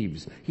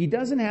perceives. He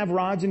doesn't have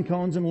rods and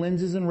cones and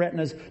lenses and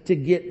retinas to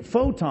get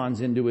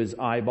photons into his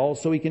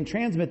eyeballs so he can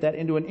transmit that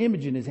into an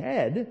image in his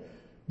head,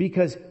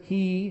 because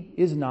he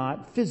is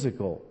not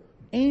physical.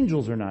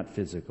 Angels are not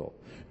physical.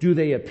 Do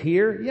they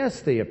appear?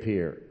 Yes, they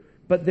appear.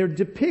 But they're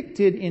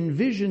depicted in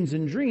visions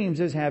and dreams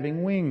as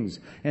having wings.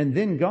 And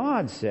then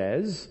God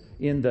says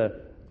in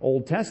the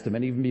Old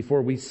Testament, even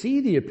before we see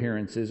the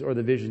appearances, or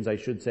the visions, I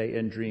should say,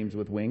 in dreams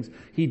with wings,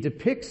 he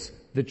depicts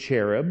the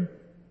cherub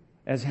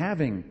as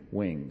having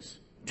wings.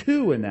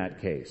 2 in that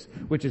case,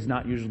 which is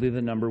not usually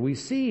the number we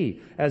see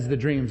as the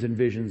dreams and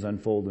visions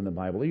unfold in the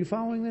Bible. Are you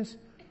following this?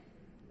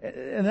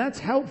 And that's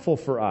helpful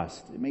for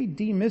us. It may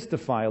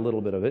demystify a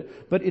little bit of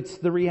it, but it's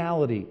the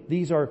reality.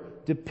 These are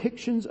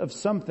depictions of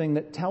something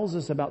that tells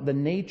us about the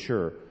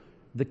nature,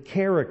 the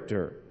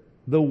character,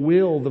 the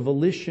will, the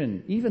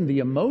volition, even the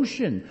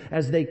emotion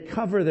as they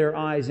cover their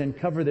eyes and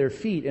cover their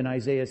feet in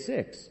Isaiah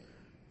 6.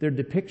 They're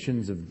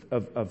depictions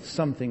of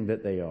something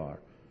that they are.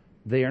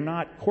 They are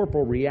not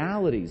corporal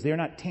realities. They are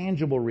not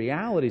tangible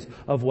realities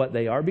of what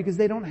they are, because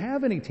they don't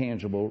have any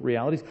tangible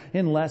realities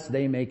unless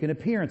they make an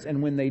appearance.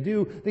 And when they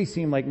do, they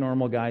seem like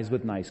normal guys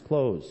with nice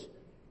clothes,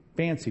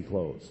 fancy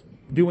clothes,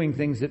 doing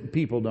things that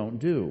people don't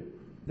do.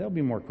 There'll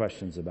be more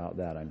questions about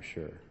that, I'm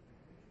sure.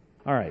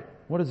 All right,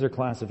 what is their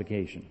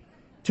classification?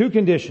 2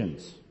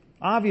 conditions.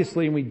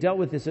 Obviously, and we dealt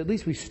with this, at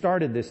least we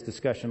started this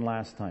discussion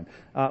last time.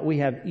 We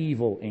have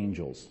evil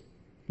angels.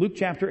 Luke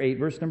chapter 8,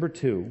 verse number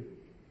 2,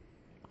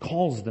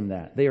 calls them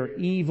that. They are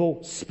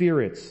evil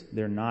spirits.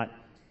 They're not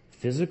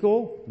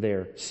physical,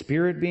 they're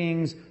spirit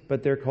beings,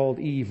 but they're called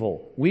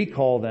evil. We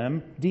call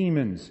them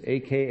demons,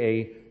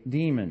 aka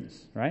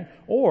demons, right?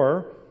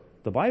 Or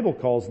the Bible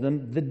calls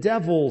them the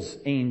devil's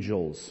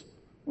angels.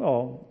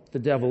 Well, the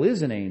devil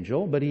is an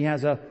angel, but he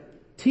has a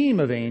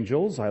team of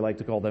angels. I like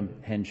to call them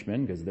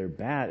henchmen because they're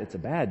bad. It's a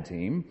bad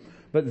team.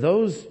 But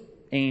those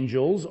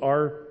angels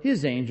are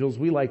his angels.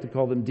 We like to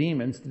call them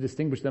demons to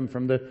distinguish them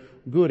from the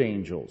good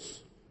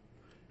angels.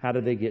 How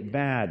did they get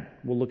bad?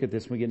 We'll look at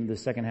this when we get into the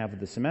second half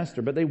of the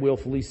semester. But they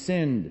willfully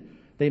sinned.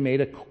 They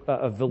made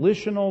a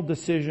volitional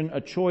decision,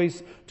 a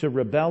choice to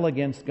rebel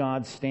against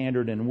God's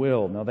standard and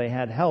will. Now, they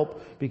had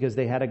help because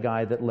they had a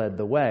guy that led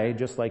the way,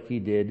 just like he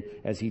did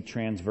as he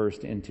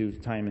transversed into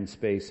time and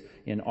space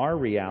in our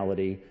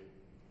reality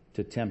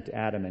to tempt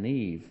Adam and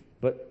Eve,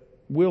 but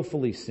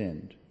willfully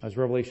sinned, as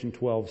Revelation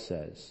 12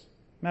 says.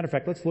 Matter of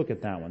fact, let's look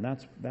at that one.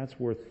 That's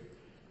worth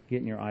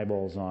getting your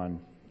eyeballs on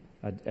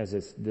as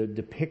it's the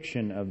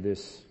depiction of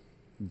this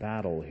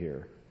battle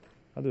here.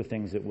 Other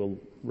things that we'll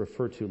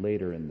refer to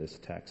later in this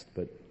text,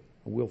 but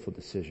a willful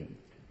decision.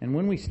 And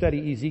when we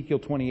study Ezekiel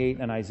 28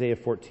 and Isaiah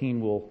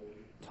 14, we'll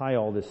tie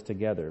all this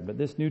together. But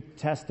this New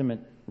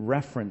Testament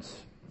reference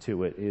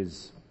to it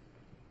is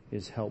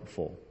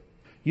helpful.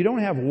 You don't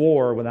have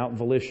war without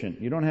volition.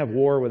 You don't have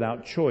war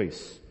without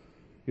choice.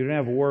 You don't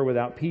have war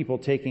without people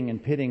taking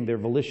and pitting their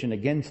volition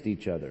against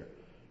each other.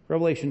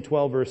 Revelation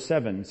 12 verse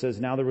 7 says,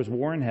 "Now there was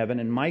war in heaven,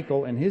 and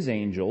Michael and his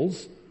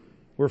angels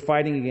were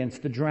fighting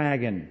against the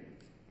dragon.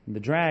 And the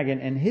dragon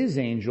and his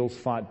angels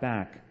fought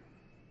back,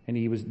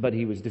 but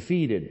he was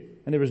defeated.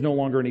 And there was no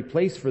longer any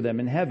place for them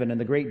in heaven. And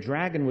the great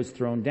dragon was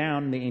thrown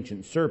down, and the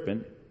ancient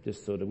serpent,"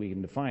 just so that we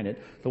can define it,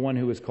 "the one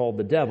who is called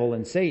the devil,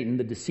 and Satan,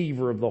 the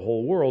deceiver of the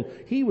whole world,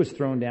 he was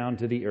thrown down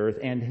to the earth,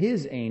 and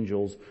his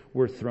angels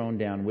were thrown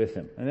down with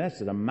him." And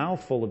that's a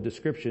mouthful of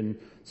descriptions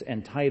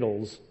and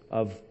titles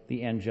of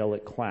the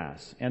angelic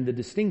class and the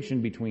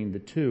distinction between the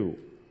two.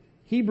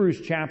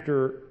 Hebrews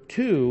chapter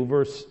 2,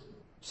 verse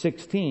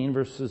 16,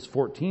 verses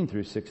 14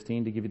 through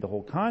 16, to give you the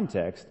whole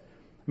context,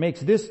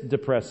 makes this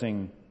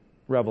depressing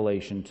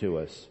revelation to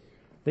us.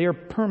 They are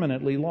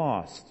permanently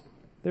lost.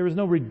 There is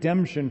no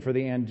redemption for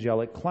the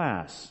angelic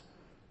class.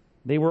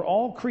 They were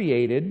all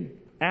created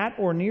at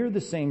or near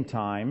the same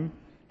time,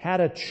 had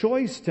a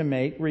choice to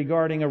make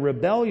regarding a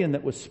rebellion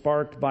that was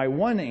sparked by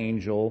one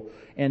angel,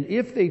 and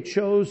if they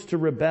chose to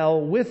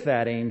rebel with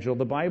that angel,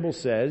 the Bible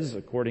says,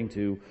 according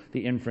to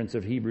the inference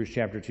of Hebrews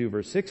chapter 2,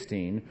 verse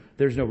 16,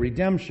 there's no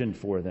redemption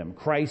for them.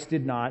 Christ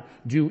did not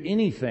do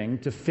anything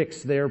to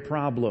fix their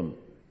problem.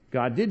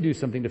 God did do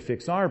something to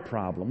fix our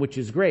problem, which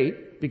is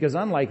great, because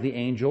unlike the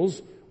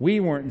angels, we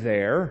weren't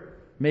there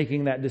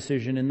making that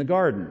decision in the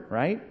garden,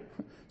 right?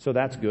 So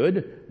that's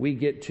good. We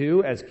get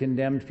to, as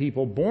condemned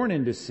people born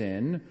into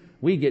sin,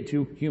 we get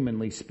to,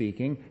 humanly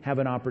speaking, have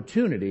an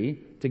opportunity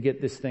to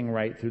get this thing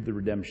right through the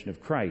redemption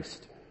of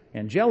Christ.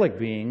 Angelic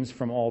beings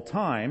from all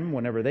time,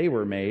 whenever they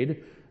were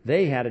made,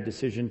 they had a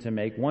decision to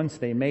make. Once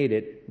they made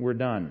it, we're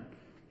done.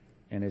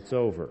 And it's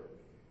over.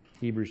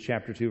 Hebrews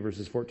chapter 2,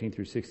 verses 14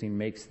 through 16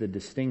 makes the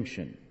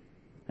distinction.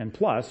 And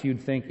plus,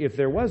 you'd think if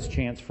there was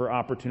chance for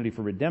opportunity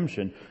for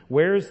redemption,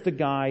 where's the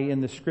guy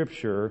in the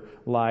Scripture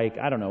like,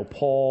 I don't know,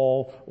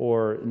 Paul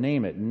or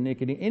name it,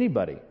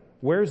 anybody?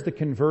 Where's the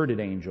converted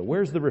angel?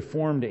 Where's the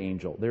reformed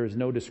angel? There is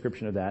no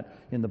description of that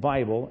in the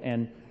Bible,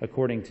 and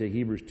according to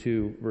Hebrews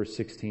 2, verse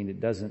 16, there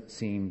doesn't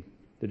seem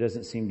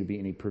to be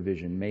any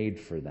provision made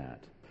for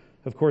that.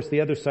 Of course, the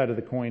other side of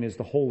the coin is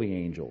the holy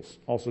angels,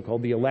 also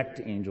called the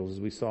elect angels, as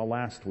we saw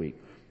last week,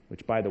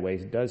 which, by the way,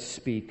 does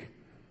speak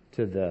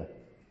to the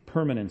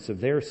permanence of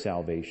their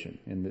salvation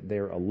in that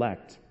they're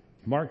elect.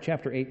 Mark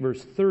chapter 8,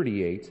 verse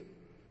 38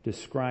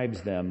 describes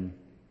them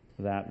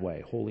that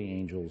way. Holy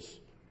angels,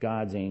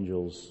 God's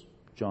angels,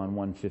 John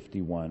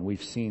 1:51.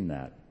 We've seen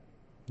that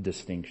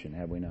distinction,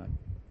 have we not?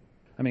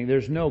 I mean,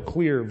 there's no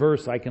clear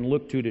verse I can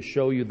look to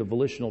show you the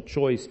volitional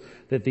choice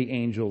that the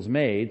angels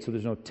made, so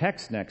there's no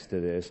text next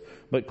to this.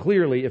 But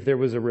clearly, if there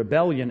was a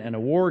rebellion and a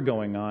war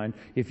going on,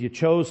 if you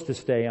chose to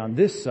stay on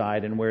this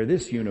side and wear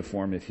this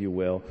uniform, if you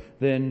will,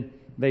 then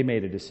they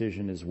made a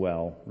decision as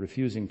well,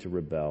 refusing to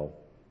rebel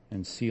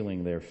and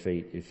sealing their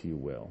fate, if you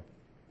will.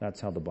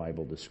 That's how the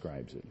Bible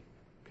describes it.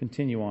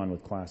 Continue on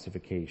with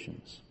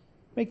classifications.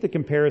 Make the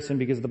comparison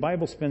because the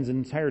Bible spends an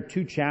entire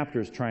 2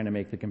 chapters trying to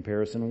make the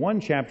comparison,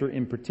 1 chapter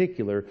in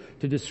particular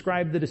to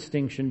describe the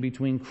distinction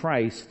between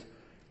Christ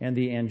and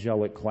the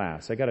angelic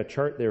class. I got a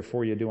chart there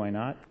for you, do I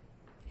not?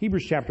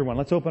 Hebrews chapter 1.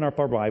 Let's open up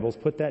our Bibles,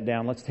 put that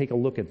down, let's take a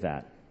look at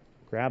that.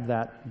 Grab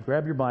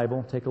your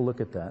Bible, take a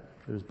look at that.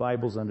 There's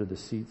Bibles under the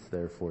seats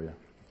there for you.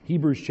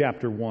 Hebrews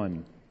chapter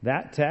 1.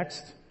 That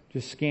text,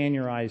 just scan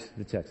your eyes to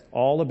the text.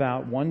 All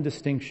about one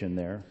distinction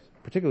there,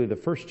 particularly the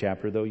first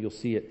chapter, though you'll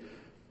see it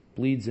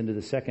bleeds into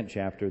the second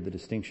chapter, the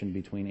distinction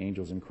between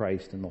angels and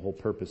Christ and the whole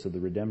purpose of the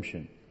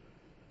redemption.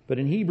 But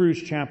in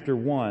Hebrews chapter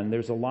 1,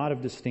 there's a lot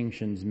of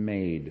distinctions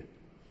made.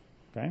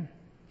 Okay?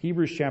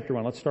 Hebrews chapter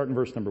 1, let's start in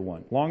verse number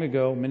 1. Long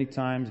ago, many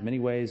times, many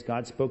ways,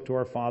 God spoke to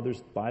our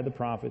fathers by the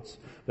prophets.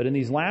 But in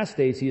these last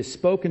days, He has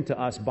spoken to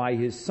us by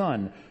His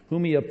Son,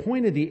 whom He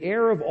appointed the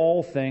heir of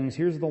all things.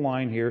 Here's the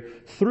line here.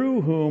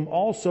 Through whom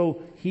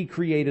also He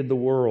created the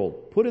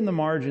world. Put in the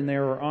margin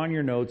there or on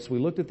your notes. We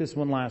looked at this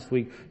one last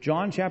week.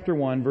 John chapter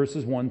 1,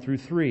 verses 1 through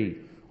 3.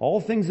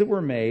 All things that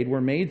were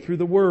made through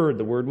the Word.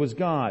 The Word was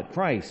God,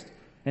 Christ.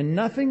 And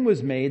nothing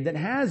was made that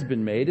has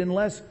been made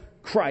unless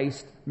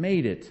Christ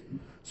made it.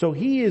 So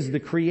He is the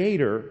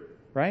creator,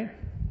 right?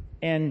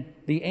 And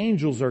the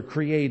angels are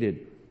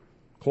created.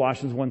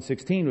 Colossians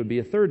 1:16 would be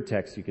a third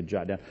text you could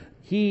jot down.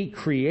 He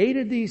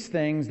created these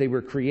things. They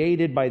were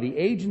created by the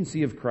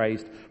agency of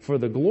Christ for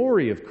the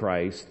glory of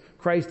Christ.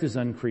 Christ is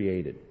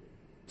uncreated.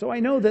 So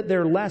I know that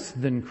they're less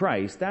than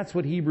Christ. That's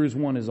what Hebrews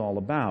 1 is all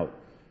about.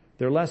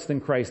 They're less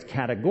than Christ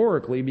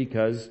categorically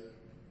because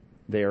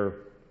they're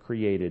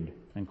created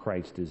and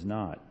Christ is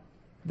not.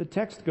 The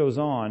text goes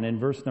on in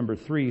verse number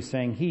 3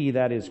 saying, He,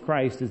 that is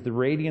Christ, is the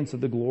radiance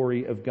of the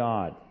glory of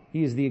God.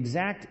 He is the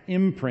exact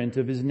imprint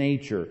of His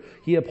nature.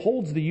 He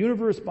upholds the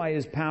universe by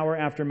His power.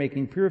 After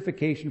making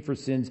purification for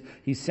sins,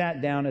 He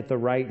sat down at the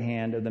right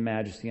hand of the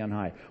Majesty on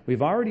high.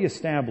 We've already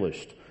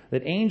established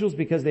that angels,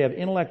 because they have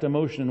intellect,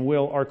 emotion, and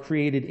will, are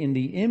created in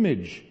the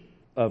image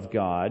of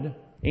God.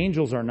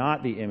 Angels are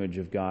not the image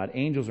of God.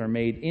 Angels are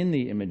made in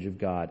the image of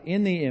God.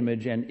 In the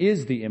image and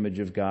is the image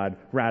of God.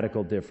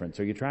 Radical difference.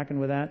 Are you tracking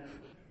with that?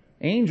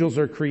 Angels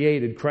are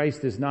created.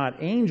 Christ is not.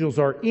 Angels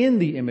are in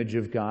the image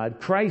of God.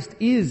 Christ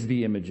is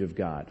the image of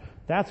God.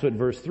 That's what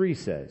verse 3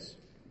 says.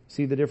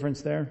 See the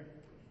difference there?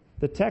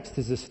 The text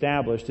is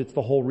established. It's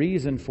the whole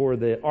reason for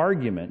the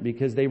argument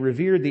because they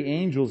revered the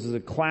angels as a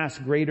class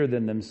greater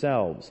than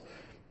themselves.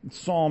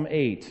 Psalm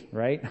 8,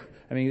 right?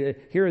 I mean,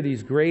 here are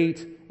these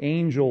great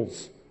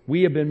angels.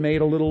 We have been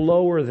made a little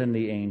lower than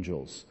the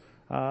angels.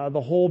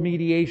 The whole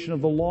mediation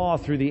of the law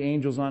through the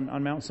angels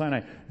on Mount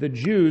Sinai. The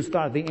Jews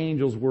thought the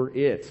angels were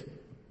it.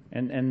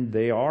 And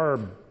they are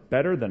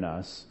better than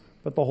us.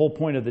 But the whole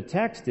point of the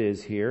text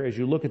is here, as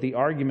you look at the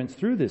arguments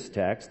through this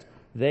text,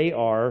 they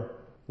are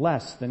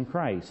less than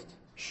Christ.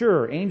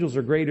 Sure, angels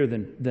are greater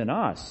than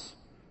us,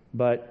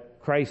 but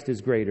Christ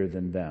is greater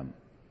than them.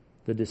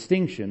 The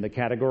distinction, the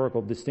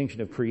categorical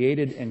distinction of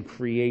created and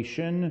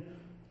creation,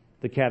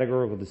 the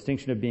categorical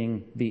distinction of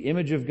being the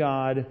image of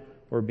God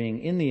or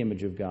being in the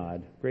image of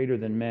God, greater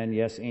than men,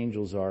 yes,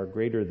 angels are,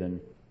 greater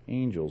than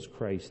angels,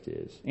 Christ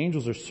is.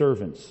 Angels are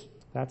servants.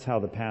 That's how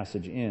the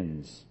passage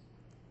ends.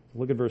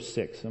 Look at verse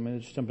 6. I'm going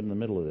to just jump in the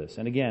middle of this.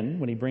 And again,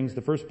 when he brings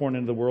the firstborn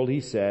into the world, he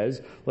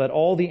says, let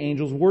all the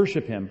angels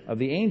worship him. Of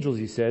the angels,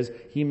 he says,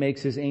 he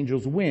makes his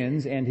angels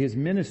winds and his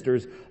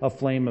ministers a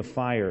flame of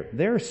fire.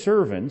 They're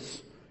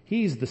servants.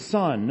 He's the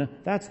Son.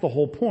 That's the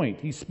whole point.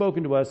 He's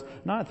spoken to us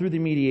not through the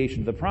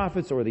mediation of the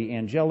prophets or the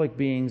angelic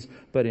beings,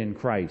 but in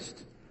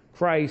Christ.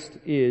 Christ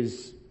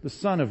is the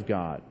Son of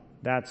God.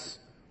 That's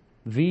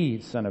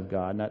the Son of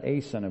God, not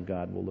a Son of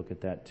God. We'll look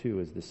at that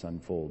too as this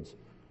unfolds.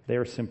 They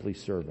are simply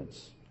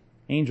servants.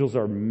 Angels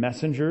are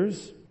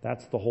messengers.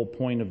 That's the whole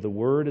point of the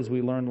word, as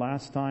we learned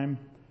last time.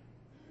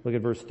 Look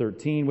at verse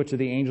 13. Which of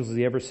the angels has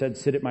he ever said,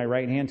 sit at my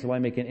right hand till I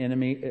make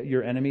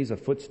your enemies a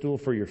footstool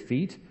for your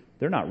feet?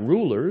 They're not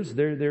rulers.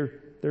 They're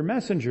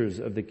messengers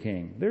of the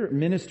king. They're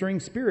ministering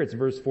spirits,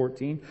 verse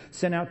 14,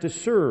 sent out to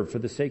serve for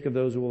the sake of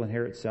those who will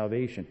inherit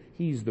salvation.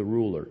 He's the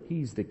ruler.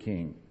 He's the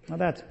king. Now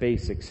that's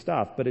basic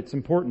stuff, but it's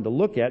important to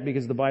look at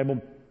because the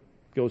Bible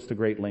goes to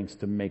great lengths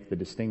to make the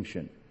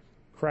distinction.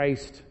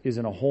 Christ is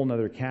in a whole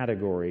nother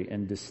category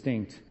and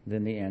distinct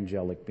than the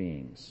angelic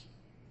beings.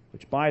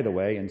 Which, by the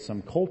way, in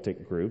some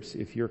cultic groups,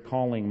 if you're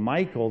calling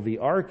Michael the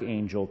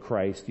archangel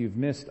Christ, you've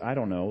missed,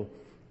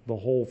 the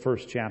whole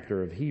first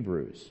chapter of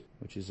Hebrews,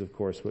 which is, of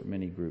course, what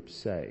many groups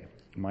say.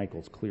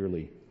 Michael's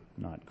clearly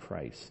not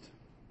Christ.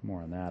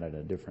 More on that at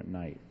a different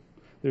night.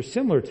 They're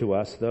similar to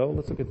us, though.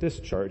 Let's look at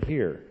this chart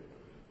here.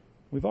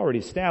 We've already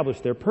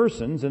established their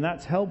persons, and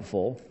that's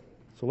helpful.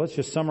 So let's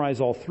just summarize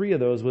all three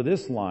of those with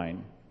this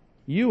line.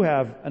 You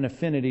have an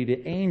affinity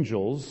to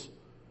angels,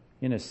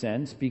 in a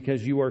sense,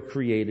 because you are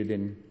created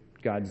in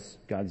God's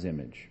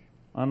image.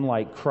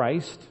 Unlike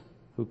Christ,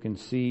 who can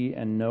see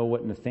and know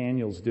what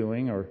Nathaniel's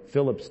doing or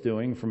Philip's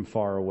doing from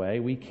far away,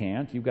 we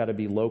can't. You've got to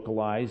be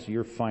localized.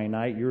 You're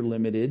finite. You're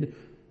limited.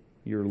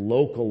 You're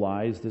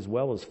localized as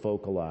well as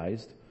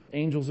focalized.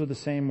 Angels are the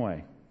same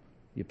way.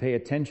 You pay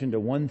attention to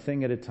one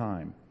thing at a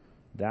time.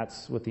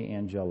 That's what the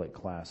angelic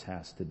class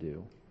has to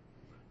do.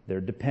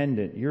 They're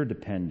dependent. You're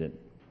dependent.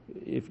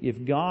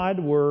 If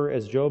God were,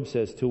 as Job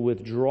says, to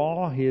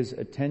withdraw his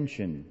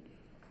attention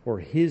or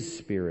his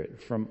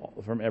spirit from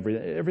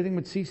everything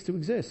would cease to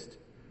exist.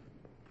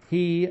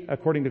 He,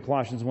 according to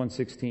Colossians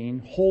 1:16,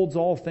 holds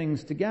all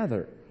things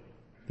together.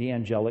 The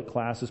angelic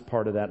class is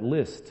part of that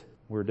list.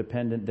 We're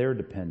dependent, they're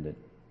dependent.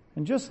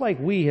 And just like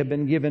we have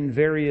been given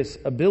various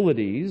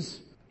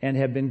abilities and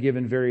have been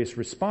given various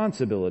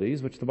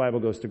responsibilities, which the Bible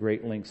goes to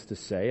great lengths to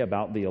say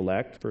about the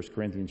elect, 1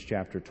 Corinthians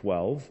chapter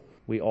 12,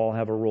 we all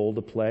have a role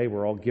to play.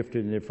 We're all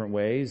gifted in different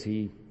ways.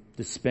 He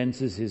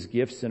dispenses his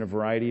gifts in a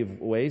variety of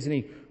ways, and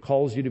he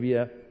calls you to be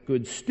a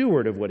good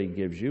steward of what he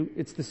gives you.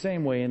 It's the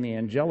same way in the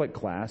angelic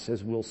class,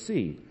 as we'll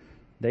see.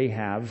 They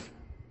have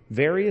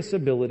various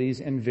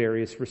abilities and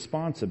various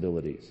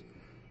responsibilities.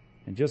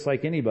 And just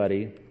like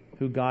anybody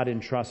who God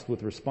entrusts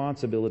with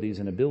responsibilities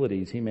and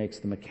abilities, he makes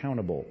them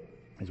accountable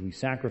as we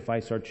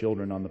sacrifice our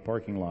children on the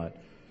parking lot.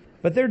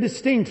 But they're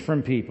distinct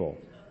from people.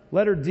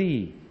 Letter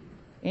D.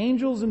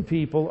 Angels and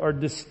people are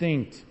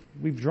distinct.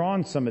 We've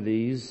drawn some of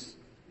these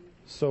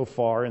so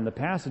far in the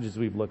passages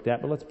we've looked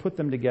at, but let's put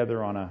them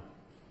together on a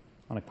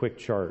quick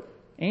chart.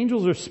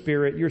 Angels are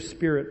spirit. You're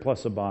spirit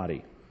plus a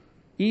body.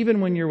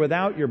 Even when you're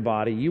without your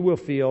body, you will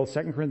feel,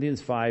 2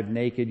 Corinthians 5,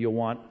 naked. You'll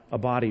want a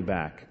body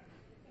back.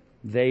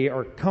 They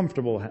are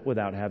comfortable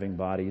without having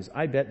bodies.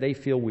 I bet they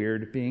feel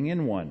weird being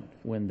in one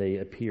when they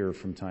appear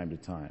from time to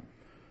time.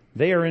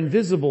 They are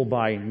invisible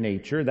by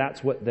nature.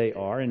 That's what they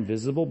are,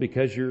 invisible,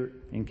 because you're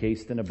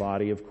encased in a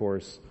body, of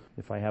course.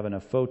 If I have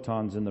enough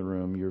photons in the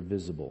room, you're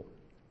visible.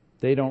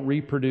 They don't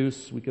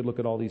reproduce. We could look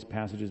at all these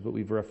passages, but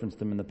we've referenced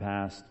them in the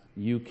past.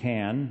 You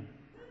can.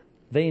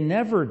 They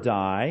never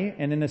die,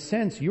 and in a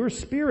sense, your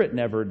spirit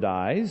never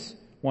dies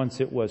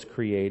once it was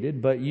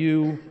created, but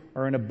you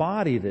are in a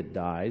body that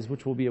dies,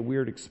 which will be a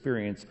weird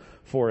experience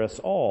for us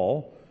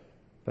all.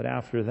 But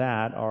after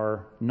that,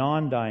 our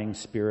non-dying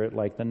spirit,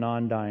 like the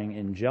non-dying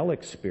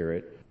angelic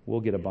spirit,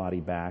 will get a body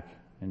back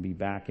and be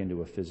back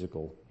into a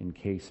physical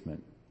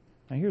encasement.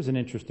 Now here's an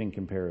interesting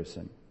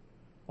comparison.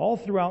 All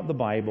throughout the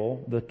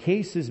Bible, the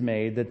case is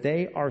made that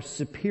they are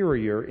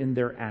superior in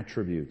their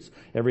attributes.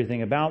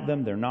 Everything about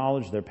them, their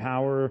knowledge, their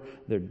power,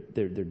 their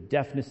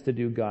deafness to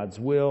do God's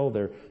will,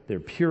 their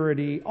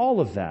purity, all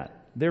of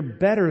that. They're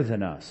better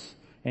than us.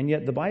 And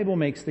yet the Bible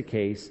makes the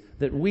case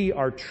that we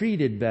are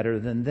treated better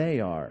than they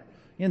are,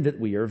 in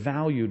that we are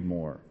valued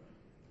more.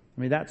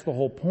 I mean, that's the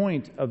whole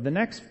point of the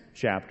next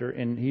chapter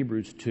in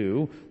Hebrews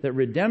 2, that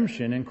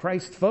redemption and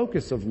Christ's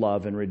focus of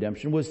love and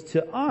redemption was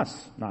to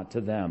us, not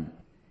to them.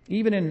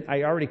 Even in,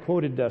 I already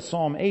quoted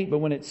Psalm 8, but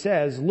when it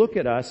says, look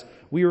at us,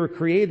 we were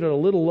created a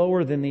little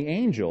lower than the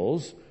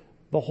angels,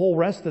 the whole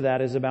rest of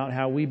that is about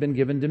how we've been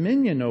given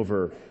dominion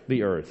over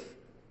the earth.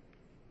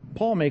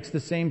 Paul makes the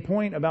same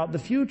point about the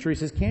future. He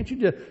says, can't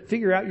you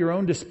figure out your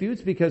own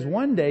disputes? Because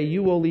one day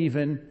you will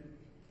even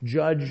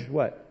judge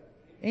what?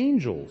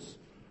 Angels.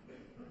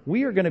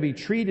 We are going to be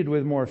treated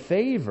with more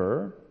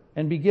favor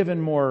and be given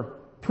more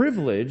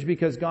privilege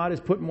because God has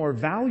put more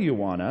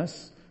value on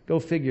us. Go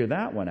figure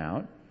that one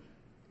out.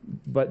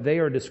 But they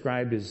are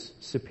described as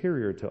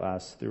superior to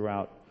us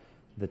throughout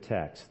the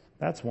text.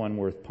 That's one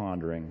worth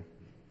pondering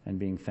and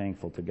being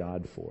thankful to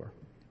God for.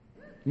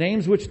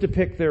 Names which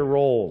depict their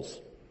roles.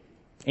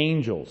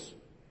 Angels.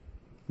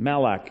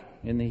 Malak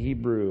in the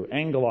Hebrew.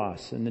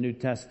 Angelos in the New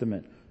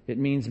Testament. It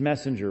means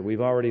messenger.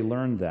 We've already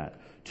learned that.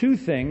 Two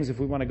things, if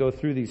we want to go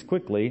through these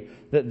quickly,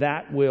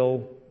 that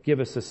will give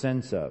us a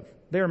sense of.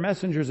 They are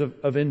messengers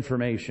of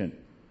information.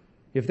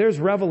 If there's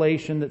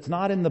revelation that's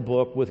not in the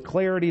book with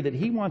clarity that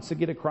he wants to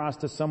get across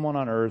to someone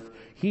on earth,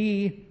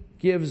 he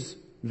gives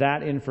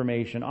that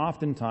information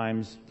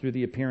oftentimes through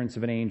the appearance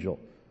of an angel.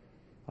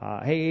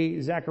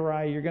 Hey,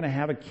 Zechariah, you're going to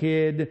have a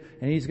kid,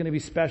 and he's going to be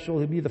special.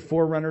 He'll be the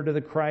forerunner to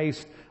the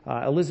Christ.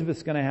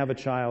 Elizabeth's going to have a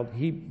child.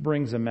 He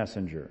brings a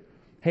messenger.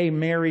 Hey,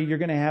 Mary, you're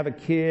going to have a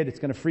kid. It's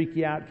going to freak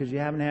you out because you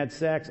haven't had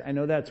sex. I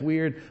know that's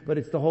weird, but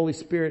it's the Holy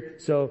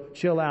Spirit. So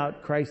chill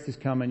out. Christ is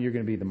coming. You're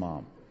going to be the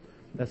mom.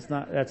 That's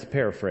a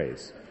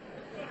paraphrase.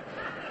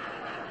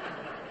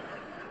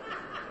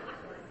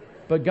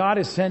 But God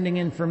is sending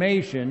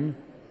information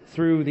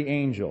through the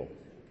angel.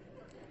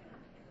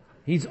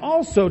 He's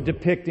also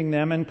depicting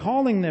them and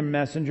calling them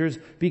messengers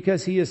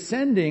because he is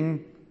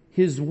sending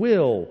his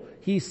will.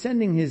 He's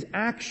sending his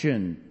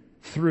action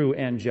through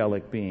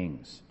angelic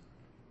beings.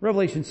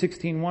 Revelation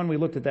 16:1, we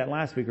looked at that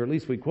last week, or at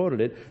least we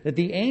quoted it, that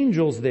the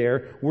angels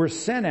there were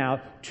sent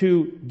out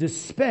to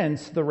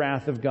dispense the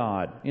wrath of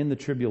God in the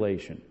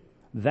tribulation.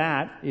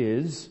 That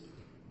is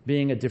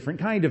being a different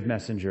kind of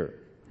messenger.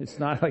 It's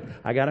not like,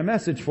 I got a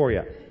message for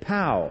you.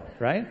 Pow,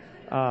 right?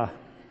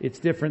 It's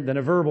different than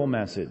a verbal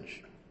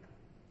message.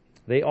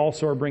 They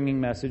also are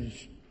bringing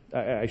message,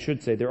 I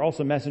should say, they're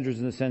also messengers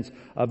in the sense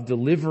of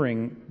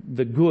delivering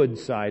the good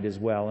side as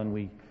well,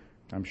 and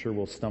I'm sure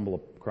we'll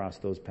stumble across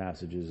those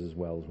passages as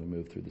well as we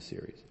move through the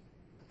series.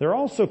 They're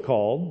also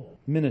called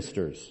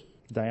ministers,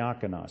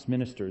 diakonos,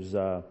 ministers,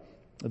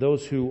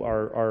 those who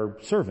are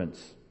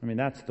servants. I mean,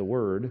 that's the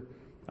word.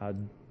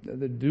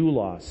 The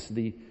doulos,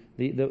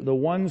 the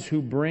ones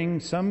who bring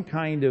some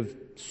kind of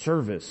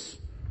service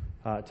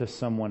to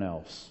someone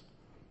else.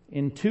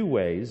 In two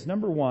ways.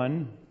 Number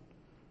one,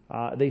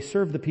 they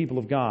serve the people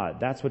of God.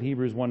 That's what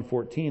Hebrews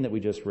 1:14 that we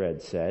just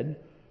read said.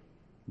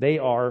 They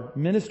are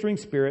ministering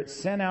spirits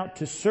sent out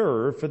to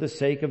serve for the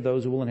sake of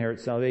those who will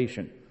inherit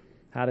salvation.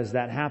 How does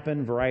that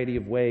happen? Variety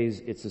of ways.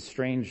 It's a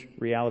strange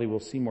reality. We'll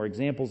see more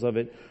examples of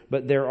it.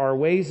 But there are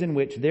ways in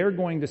which they're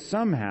going to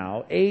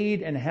somehow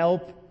aid and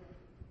help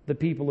the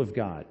people of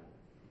God.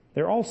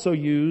 They're also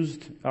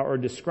used, or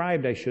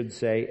described, I should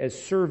say,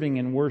 as serving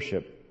in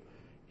worship.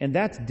 And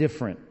that's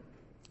different.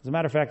 As a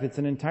matter of fact, it's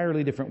an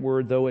entirely different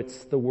word, though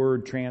it's the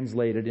word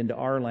translated into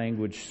our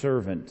language,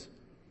 servant.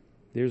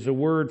 There's a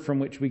word from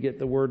which we get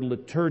the word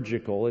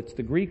liturgical. It's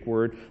the Greek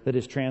word that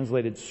is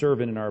translated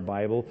servant in our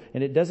Bible,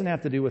 and it doesn't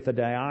have to do with the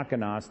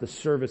diakonos, the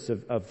service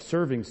of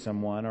serving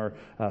someone, or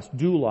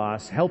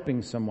doulos,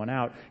 helping someone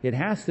out. It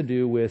has to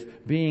do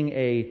with being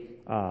a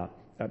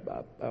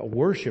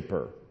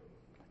worshiper.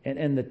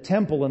 And the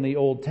temple in the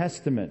Old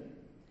Testament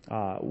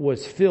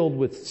was filled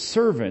with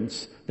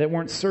servants that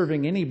weren't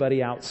serving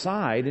anybody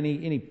outside,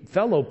 any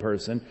fellow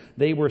person.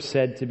 They were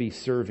said to be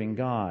serving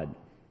God.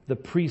 The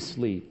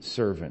priestly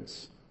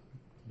servants.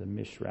 The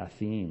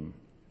mishrathim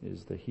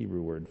is the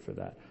Hebrew word for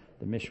that.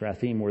 The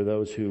mishrathim were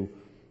those who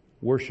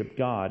worshiped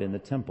God in the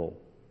temple.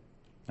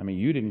 I mean,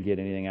 you didn't get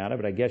anything out of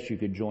it. I guess you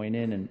could join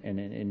in and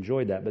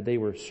enjoy that, but they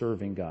were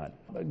serving God.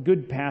 A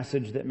good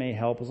passage that may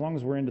help, as long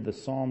as we're into the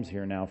Psalms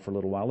here now for a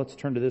little while. Let's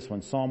turn to this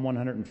one, Psalm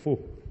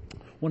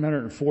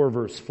 104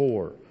 verse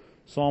 4.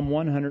 Psalm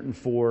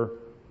 104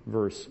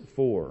 verse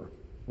 4.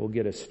 We'll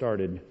get us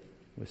started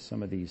with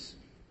some of these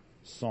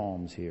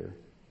Psalms here.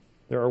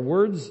 There are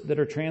words that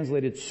are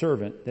translated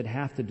servant that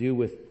have to do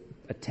with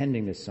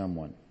attending to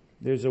someone.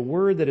 There's a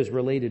word that is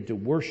related to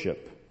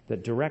worship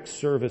that directs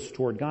service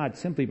toward God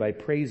simply by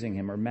praising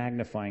Him or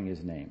magnifying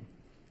His name.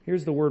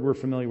 Here's the word we're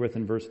familiar with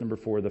in verse number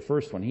 4, the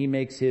first one. He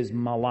makes His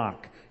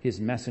malak,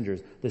 His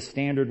messengers, the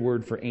standard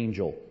word for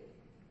angel.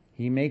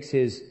 He makes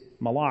His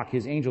malak,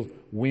 His angels,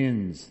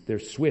 winds. They're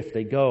swift,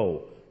 they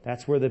go.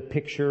 That's where the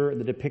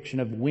depiction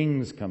of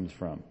wings comes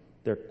from.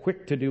 They're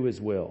quick to do His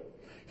will.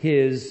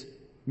 His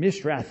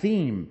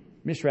mishrathim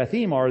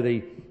are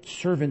the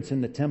servants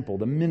in the temple,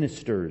 the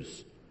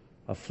ministers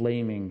of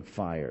flaming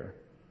fire.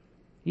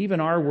 Even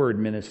our word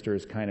minister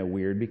is kind of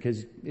weird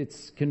because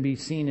it can be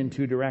seen in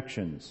two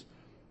directions.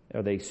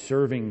 Are they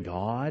serving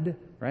God?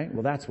 Right?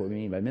 Well, that's what we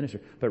mean by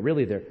minister. But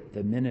really, they're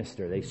the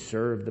minister. They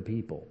serve the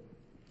people.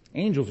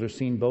 Angels are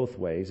seen both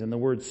ways, and the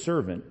word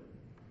servant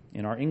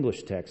in our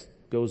English text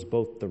goes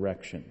both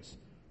directions.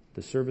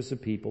 The service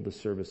of people, the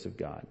service of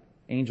God.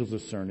 Angels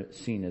are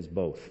seen as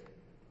both.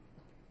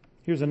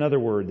 Here's another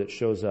word that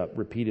shows up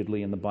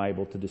repeatedly in the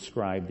Bible to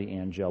describe the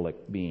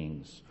angelic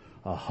beings.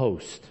 A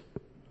host.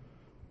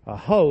 A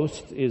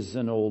host is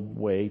an old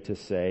way to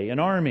say an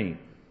army.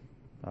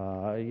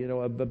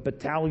 A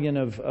battalion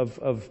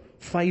of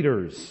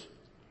fighters.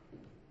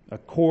 A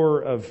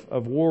corps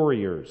of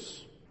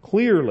warriors.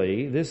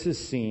 Clearly, this is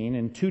seen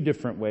in two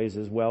different ways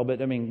as well, but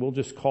we'll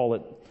just call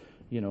it,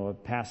 a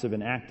passive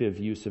and active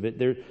use of it.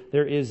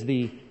 There is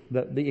the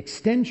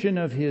extension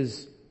of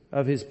his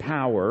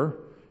power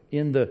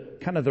in the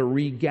kind of the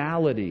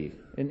regality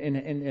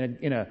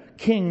in a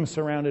king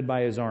surrounded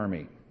by his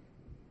army.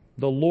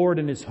 The Lord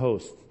and his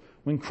hosts.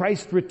 When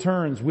Christ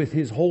returns with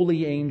his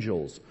holy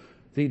angels.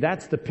 See,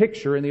 that's the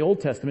picture in the Old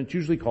Testament. It's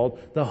usually called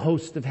the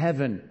host of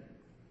heaven.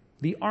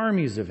 The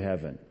armies of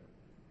heaven.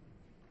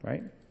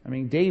 Right?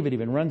 David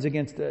even runs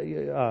against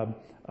Goliath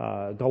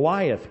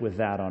with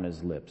that on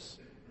his lips.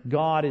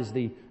 God is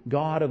the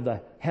God of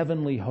the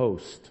heavenly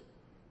host,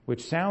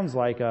 which sounds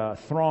like a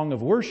throng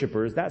of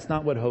worshipers. That's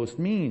not what host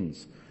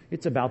means.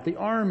 It's about the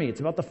army.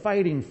 It's about the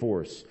fighting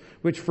force,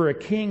 which for a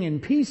king in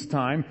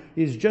peacetime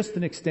is just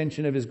an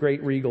extension of his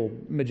great regal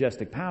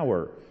majestic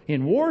power.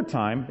 In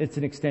wartime, it's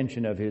an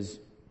extension of his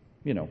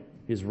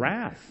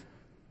wrath,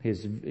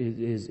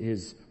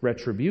 his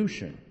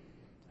retribution.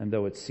 And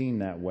though it's seen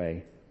that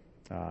way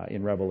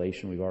in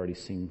Revelation, we've already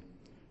seen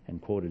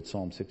and quoted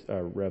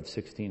Rev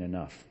 16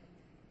 enough.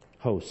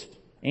 Host.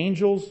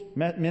 Angels,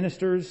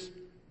 ministers,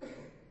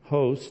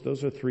 host.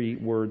 Those are three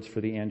words for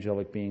the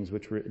angelic beings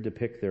which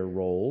depict their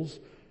roles.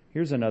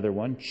 Here's another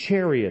one.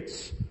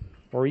 Chariots,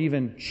 or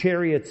even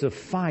chariots of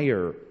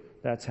fire.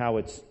 That's how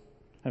it's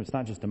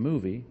not just a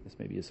movie. This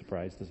may be a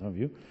surprise to some of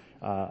you.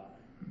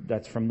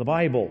 That's from the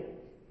Bible.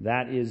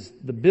 That is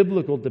the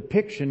biblical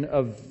depiction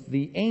of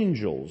the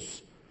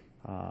angels.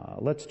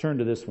 Let's turn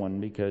to this one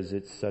because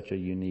it's such a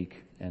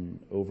unique and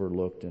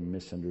overlooked and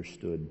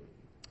misunderstood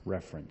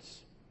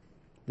reference.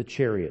 The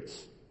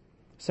chariots.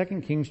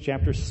 2 Kings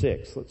chapter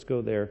 6. Let's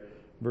go there.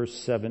 Verse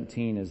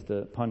 17 is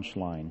the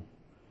punchline.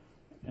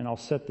 And I'll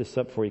set this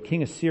up for you.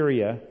 King of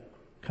Syria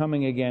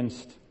coming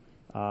against,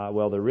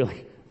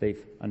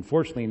 they've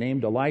unfortunately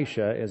named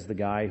Elisha as the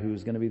guy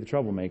who's going to be the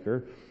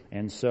troublemaker.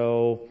 And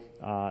so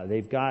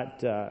they've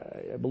got,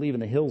 I believe in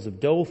the hills of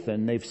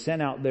Dothan, they've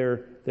sent out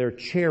their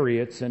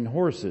chariots and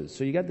horses.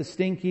 So you got the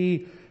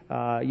stinky,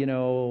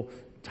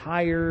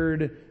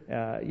 tired,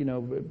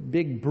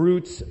 big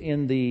brutes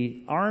in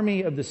the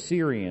army of the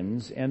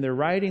Syrians, and they're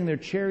riding their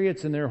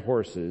chariots and their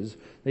horses.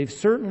 They've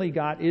certainly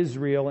got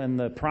Israel and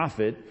the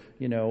prophet,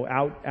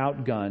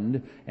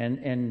 outgunned.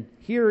 And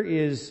here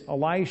is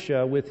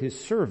Elisha with his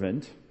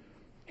servant,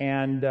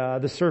 and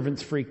the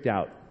servant's freaked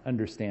out,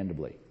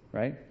 understandably,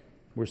 right?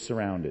 We're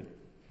surrounded.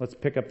 Let's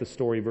pick up the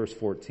story, verse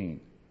 14.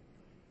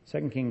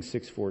 2 Kings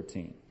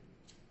 6:14.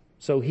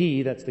 So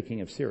he, that's the king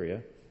of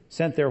Syria,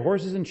 sent their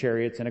horses and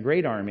chariots and a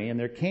great army, and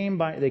they came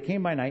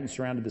by night and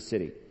surrounded the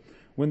city.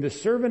 When the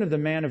servant of the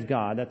man of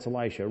God, that's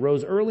Elisha,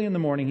 rose early in the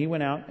morning, he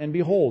went out, and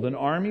behold, an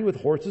army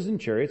with horses and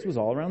chariots was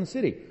all around the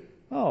city.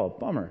 Oh,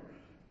 bummer.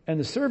 And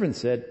the servant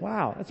said,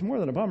 wow, that's more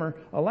than a bummer.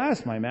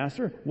 Alas, my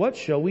master, what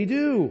shall we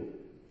do?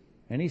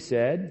 And he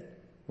said,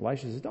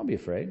 Elisha says, don't be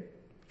afraid.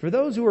 For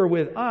those who are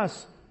with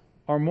us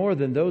are more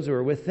than those who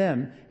are with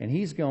them. And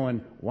he's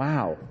going,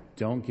 wow,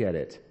 don't get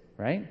it,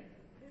 right?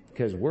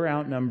 Because we're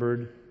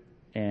outnumbered.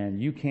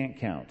 And you can't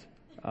count,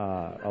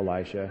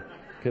 Elisha,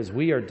 because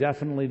we are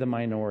definitely the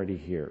minority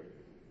here.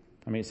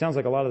 It sounds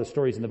like a lot of the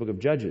stories in the book of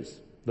Judges,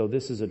 though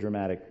this is a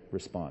dramatic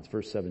response.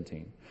 Verse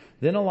 17.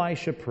 Then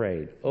Elisha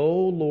prayed, O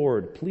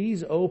Lord,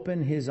 please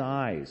open his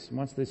eyes. He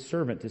wants this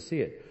servant to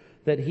see it,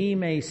 that he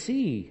may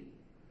see.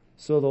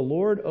 So the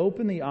Lord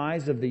opened the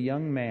eyes of the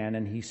young man,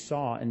 and he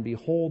saw, and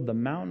behold, the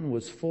mountain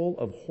was full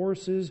of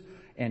horses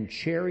and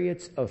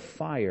chariots of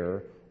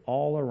fire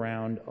all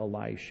around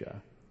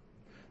Elisha.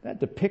 That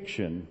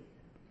depiction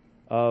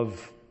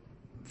of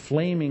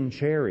flaming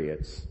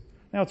chariots.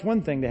 Now, it's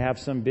one thing to have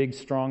some big,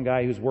 strong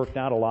guy who's worked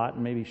out a lot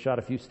and maybe shot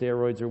a few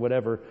steroids or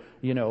whatever,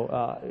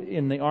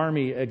 in the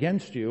army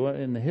against you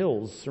in the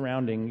hills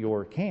surrounding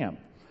your camp.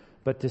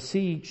 But to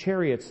see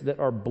chariots that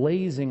are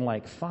blazing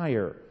like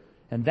fire,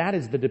 and that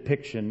is the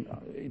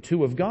depiction,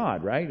 too, of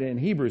God, right? In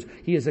Hebrews,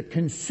 he is a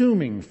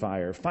consuming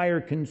fire. Fire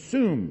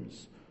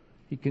consumes.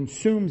 He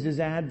consumes his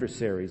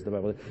adversaries, the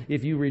Bible.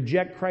 If you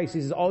reject Christ,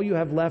 he says, all you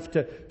have left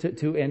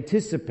to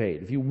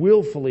anticipate, if you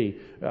willfully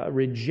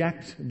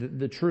reject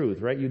the truth,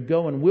 right? You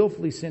go and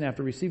willfully sin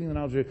after receiving the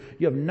knowledge of truth,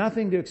 you have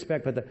nothing to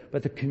expect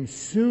but the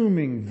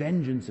consuming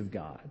vengeance of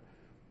God.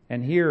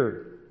 And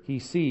here he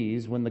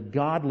sees when the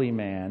godly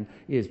man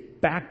is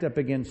backed up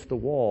against the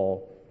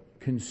wall,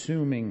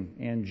 consuming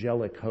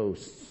angelic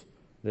hosts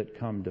that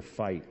come to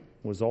fight.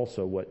 Was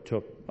also what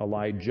took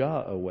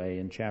Elijah away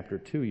in chapter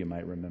 2, you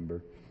might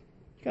remember.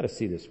 You've got to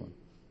see this one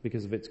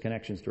because of its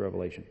connections to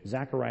Revelation.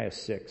 Zechariah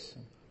 6.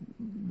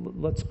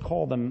 Let's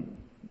call them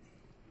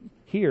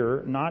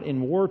here, not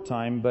in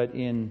wartime, but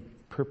in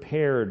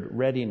prepared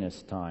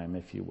readiness time,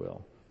 if you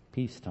will.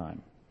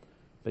 Peacetime,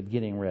 but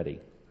getting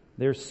ready.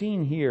 They're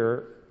seen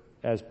here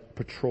as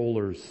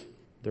patrollers.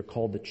 They're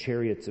called the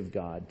chariots of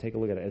God. Take a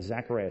look at it.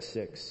 Zechariah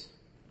 6,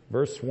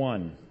 verse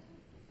 1.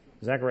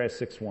 Zechariah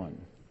 6:1.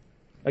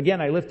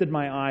 Again, I lifted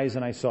my eyes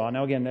and I saw.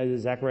 Now again,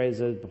 Zechariah is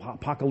an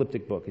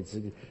apocalyptic book. It's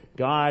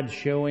God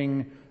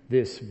showing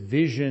this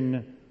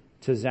vision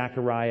to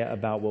Zechariah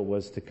about what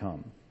was to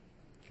come.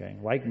 Okay,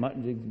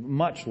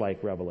 much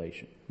like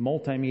Revelation.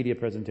 Multimedia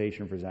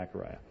presentation for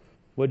Zechariah.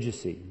 What'd you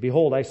see?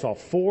 Behold, I saw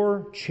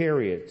 4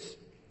 chariots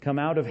come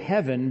out of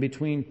heaven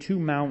between 2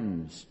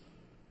 mountains.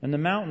 And the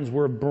mountains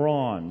were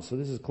bronze. So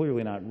this is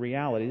clearly not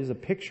reality. This is a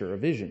picture, a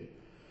vision.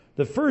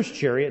 The first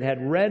chariot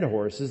had red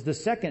horses, the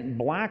second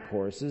black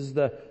horses,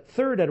 the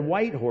third had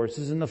white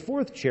horses, and the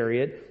fourth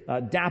chariot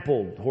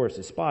dappled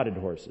horses, spotted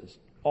horses,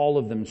 all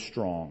of them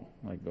strong.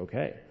 Like,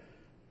 okay.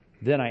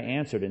 Then I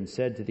answered and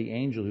said to the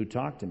angel who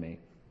talked to me,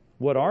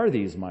 what are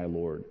these, my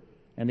Lord?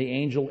 And the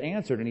angel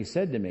answered and he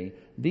said to me,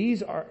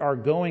 these are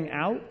going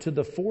out to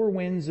the 4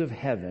 winds of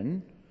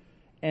heaven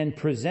and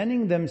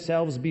presenting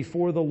themselves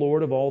before the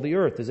Lord of all the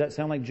earth. Does that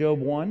sound like Job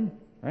 1?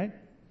 Right?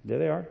 There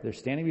they are. They're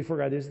standing before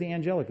God. There's the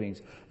angelic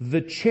beings.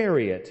 The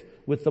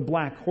chariot with the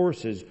black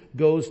horses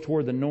goes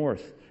toward the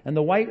north, and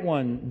the white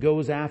one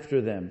goes after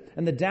them,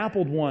 and the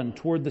dappled one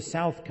toward the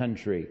south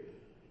country.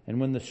 And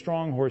when the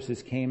strong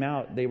horses came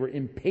out, they were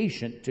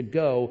impatient to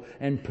go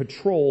and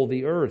patrol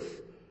the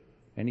earth.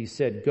 And he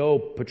said, go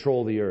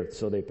patrol the earth.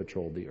 So they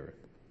patrolled the earth.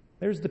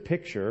 There's the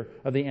picture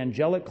of the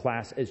angelic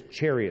class as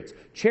chariots.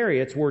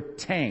 Chariots were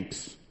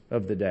tanks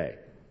of the day.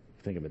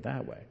 Think of it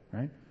that way,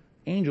 right?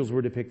 Angels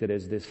were depicted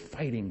as this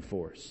fighting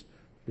force,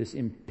 this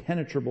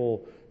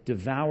impenetrable,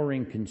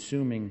 devouring,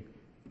 consuming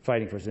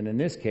fighting force. And in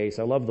this case,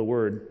 I love the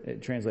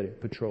word translated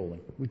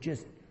patrolling. We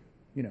just,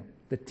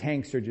 the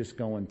tanks are just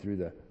going through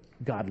the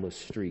godless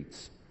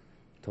streets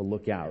to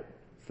look out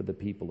for the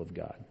people of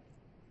God.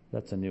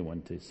 That's a new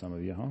one to some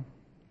of you, huh?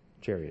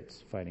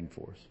 Chariots, fighting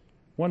force.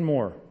 One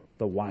more,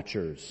 the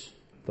watchers.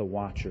 The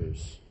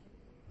watchers.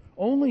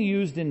 Only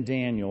used in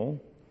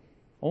Daniel,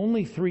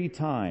 only 3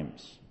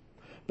 times.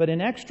 But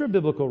in extra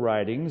biblical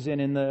writings and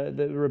in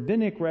the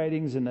rabbinic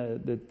writings and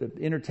the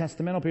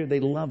intertestamental period, they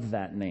love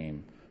that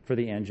name for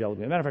the angelic.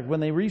 As a matter of fact, when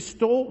they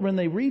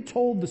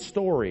retold the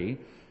story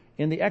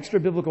in the extra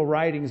biblical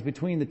writings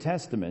between the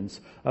testaments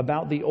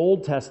about the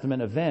Old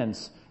Testament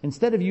events,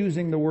 instead of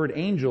using the word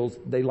angels,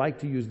 they like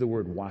to use the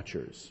word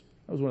watchers.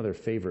 That was one of their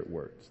favorite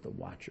words, the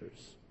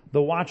watchers.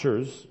 The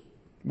watchers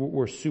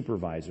were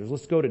supervisors.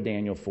 Let's go to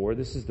Daniel 4.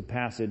 This is the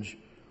passage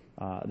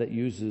that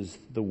uses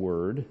the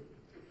word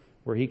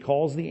where he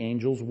calls the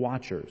angels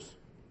watchers.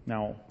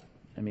 Now,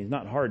 it's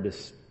not hard to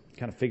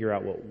kind of figure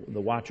out what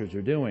the watchers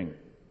are doing.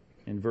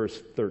 In verse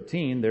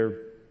 13, they're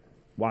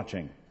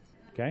watching.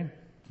 Okay?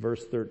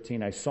 Verse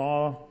 13, I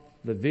saw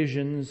the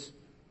visions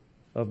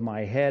of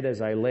my head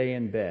as I lay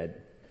in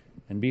bed,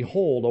 and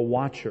behold, a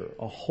watcher,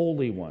 a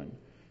holy one,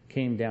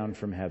 came down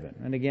from heaven.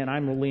 And again,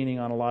 I'm leaning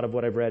on a lot of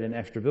what I've read in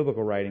extra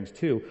biblical writings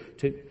too,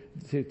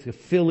 to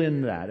fill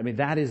in that.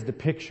 That is the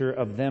picture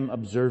of them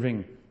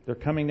observing. They're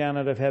coming down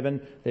out of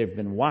heaven. They've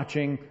been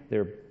watching.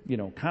 They're,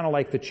 kind of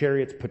like the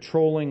chariots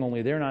patrolling,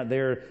 only they're not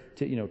there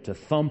to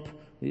thump.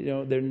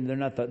 They're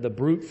not the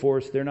brute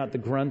force. They're not the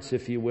grunts,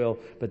 if you will,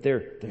 but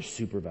they're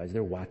supervised.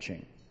 They're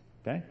watching.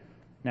 Okay?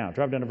 Now,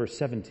 drop down to verse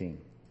 17.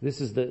 This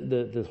is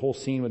the whole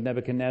scene with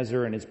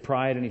Nebuchadnezzar and his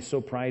pride, and he's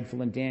so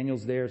prideful, and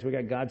Daniel's there. So we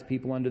got God's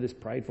people under this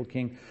prideful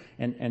king,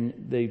 and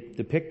they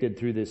depicted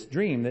through this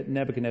dream that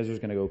Nebuchadnezzar is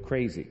going to go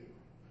crazy.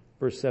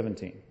 Verse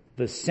 17.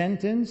 The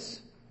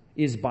sentence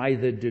is by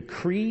the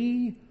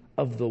decree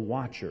of the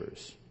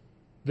watchers,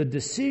 the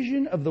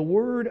decision of the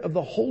word of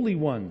the holy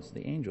ones,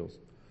 the angels,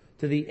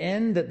 to the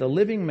end that the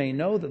living may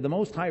know that the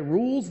Most High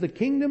rules the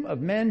kingdom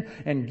of men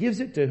and gives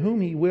it to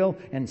whom he will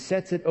and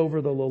sets it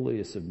over the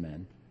lowliest of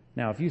men.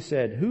 Now, if you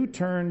said, who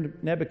turned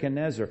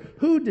Nebuchadnezzar?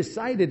 Who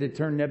decided to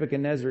turn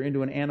Nebuchadnezzar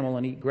into an animal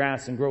and eat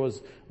grass and grow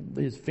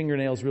his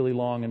fingernails really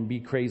long and be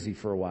crazy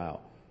for a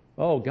while?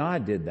 Oh,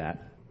 God did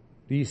that.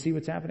 Do you see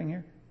what's happening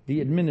here? The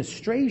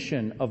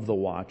administration of the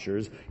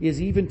watchers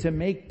is even to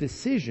make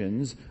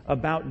decisions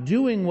about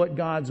doing what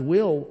God's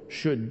will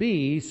should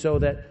be so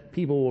that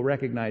people will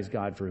recognize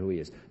God for who he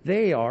is.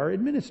 They are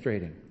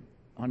administrating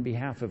on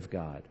behalf of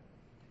God.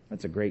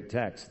 That's a great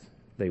text.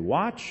 They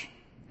watch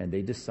and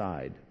they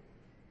decide.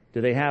 Do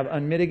they have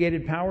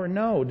unmitigated power?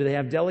 No. Do they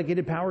have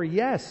delegated power?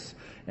 Yes.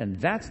 And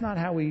that's not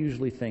how we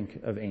usually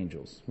think of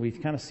angels. We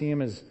kind of see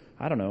them as,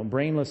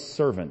 brainless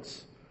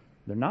servants.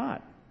 They're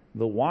not.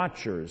 The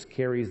watchers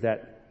carries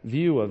that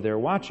view of they're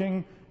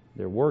watching,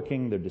 they're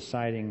working, they're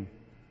deciding,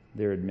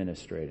 they're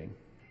administrating.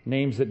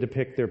 Names that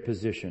depict their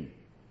position.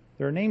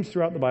 There are names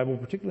throughout the Bible,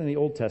 particularly in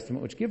the Old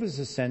Testament, which give us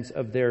a sense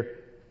of their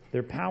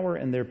power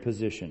and their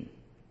position.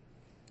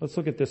 Let's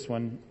look at this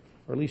one,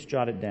 or at least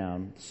jot it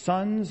down.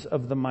 Sons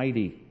of the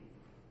mighty.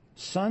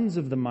 Sons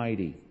of the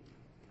mighty.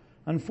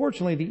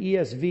 Unfortunately, the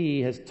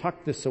ESV has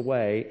tucked this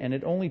away, and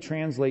it only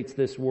translates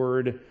this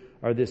word,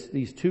 or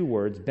these 2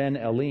 words, Ben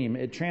Elim.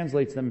 It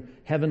translates them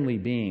heavenly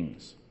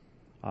beings.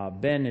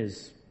 Ben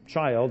is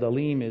child,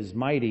 Elim is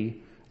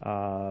mighty,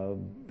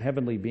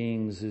 heavenly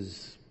beings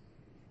is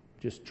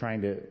just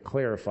trying to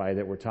clarify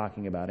that we're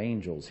talking about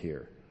angels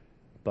here.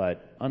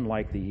 But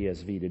unlike the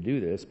ESV to do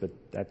this, but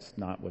that's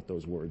not what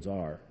those words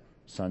are.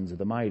 Sons of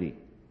the mighty.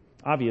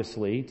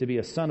 Obviously, to be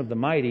a son of the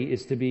mighty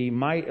is to be a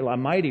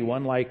mighty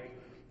one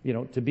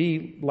to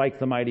be like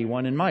the mighty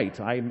one in might.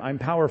 I'm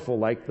powerful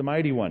like the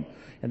mighty one.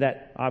 And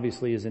that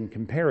obviously is in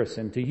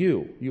comparison to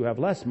you. You have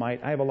less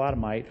might. I have a lot of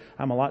might.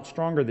 I'm a lot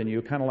stronger than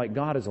you, kind of like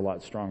God is a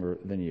lot stronger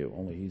than you,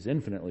 only He's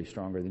infinitely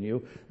stronger than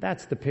you.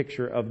 That's the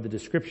picture of the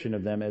description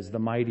of them as the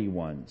mighty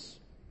ones.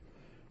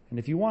 And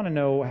if you want to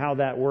know how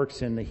that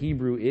works in the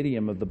Hebrew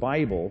idiom of the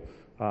Bible,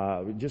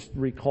 just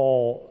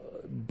recall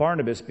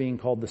Barnabas being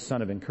called the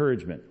son of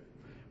encouragement.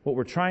 What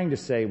we're trying to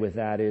say with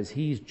that is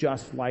he's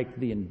just like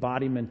the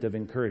embodiment of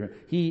encouragement.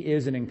 He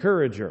is an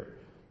encourager.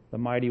 The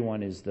mighty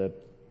one is the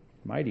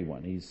mighty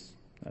one. He's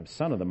a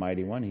son of the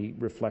mighty one. He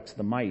reflects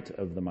the might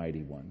of the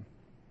mighty one.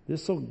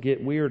 This will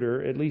get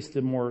weirder, at least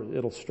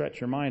it'll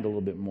stretch your mind a little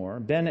bit more.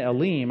 Ben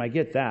Elim, I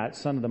get that,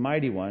 son of the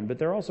mighty one, but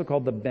they're also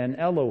called the Ben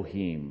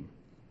Elohim.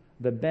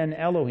 The Ben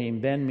Elohim,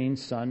 Ben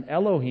means son.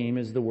 Elohim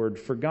is the word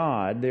for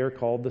God. They are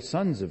called the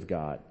sons of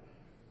God.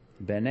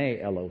 Bene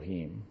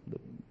Elohim,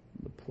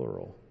 the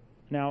plural.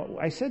 Now,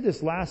 I said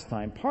this last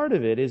time. Part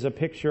of it is a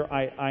picture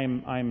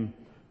I'm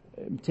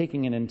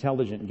taking an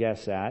intelligent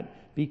guess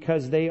at,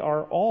 because they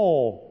are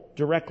all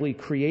directly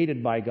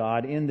created by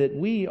God in that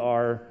we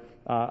are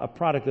a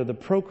product of the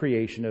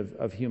procreation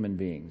of human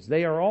beings.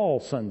 They are all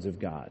sons of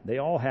God. They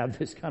all have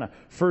this kind of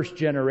first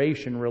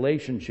generation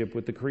relationship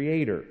with the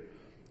Creator.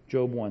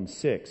 Job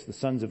 1:6, the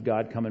sons of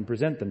God come and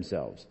present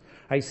themselves.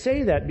 I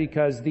say that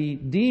because the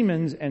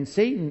demons and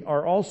Satan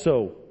are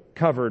also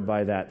covered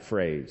by that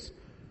phrase.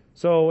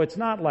 So it's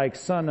not like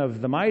son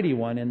of the mighty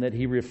one in that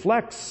he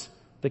reflects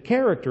the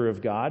character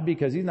of God,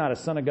 because he's not a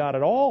son of God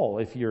at all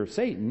if you're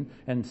Satan,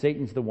 and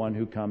Satan's the one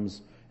who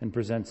comes and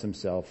presents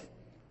himself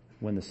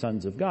when the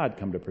sons of God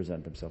come to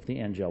present themselves, the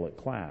angelic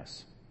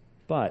class.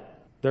 But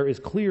there is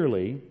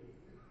clearly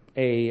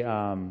a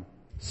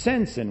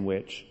sense in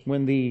which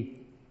when the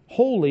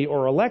holy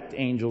or elect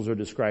angels are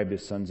described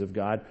as sons of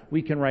God,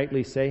 we can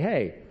rightly say,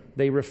 hey,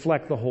 they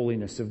reflect the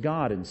holiness of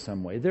God in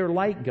some way. They're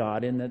like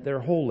God in that they're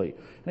holy.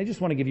 And I just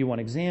want to give you one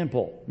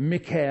example.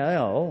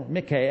 Michael,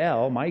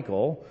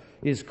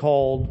 is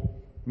called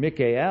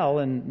Michael,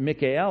 and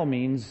Michael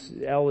means,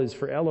 El is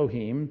for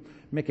Elohim.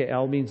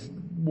 Michael means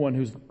one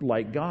who's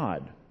like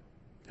God,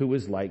 who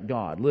is like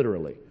God,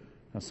 literally.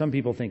 Now, some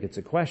people think it's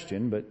a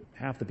question, but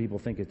half the people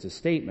think it's a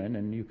statement,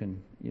 and you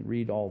can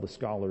read all the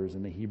scholars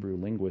and the Hebrew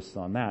linguists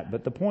on that.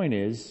 But the point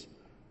is,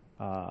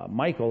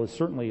 Michael is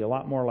certainly a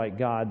lot more like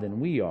God than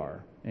we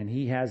are, and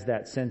he has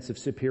that sense of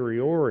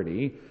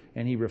superiority,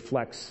 and he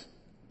reflects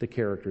the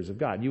characters of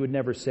God. You would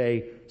never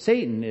say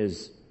Satan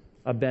is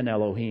a Ben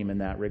Elohim in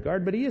that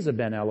regard, but he is a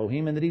Ben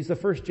Elohim in that he's the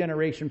first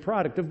generation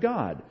product of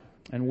God,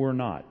 and we're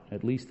not,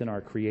 at least in our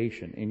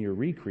creation. In your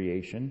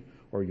recreation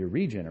or your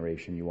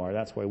regeneration you are.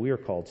 That's why we are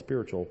called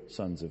spiritual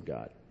sons of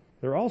God.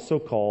 They're also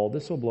called,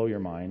 this will blow your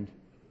mind,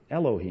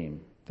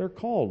 Elohim. They're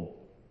called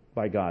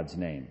by God's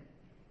name.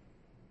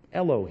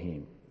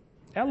 Elohim.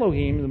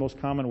 Elohim, the most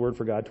common word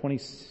for God,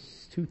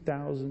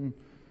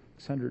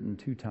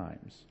 22,602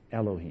 times.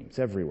 Elohim. It's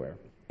everywhere.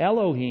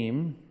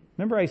 Elohim,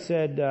 remember I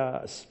said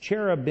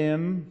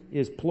cherubim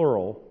is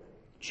plural.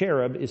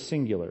 Cherub is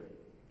singular.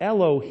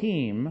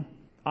 Elohim,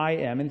 I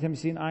am. Anytime you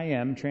see an I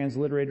am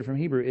transliterated from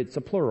Hebrew, it's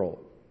a plural.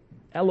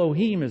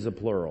 Elohim is a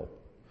plural.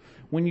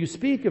 When you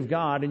speak of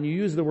God and you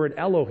use the word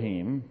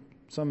Elohim,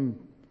 some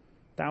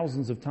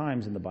thousands of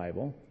times in the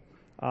Bible,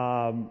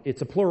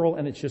 it's a plural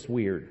and it's just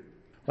weird.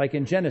 Like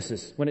in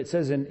Genesis, when it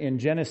says in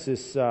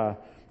Genesis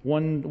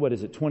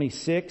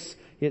 26,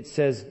 it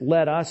says,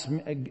 let us,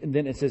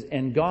 then it says,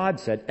 and God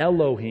said,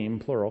 Elohim,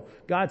 plural,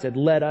 God said,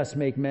 let us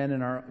make man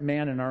in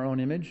our own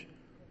image.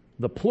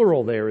 The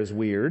plural there is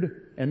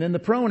weird, and then the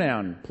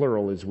pronoun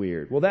plural is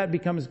weird. Well, that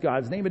becomes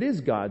God's name. It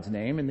is God's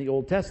name in the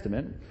Old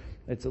Testament.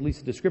 It's at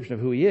least a description of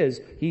who He is.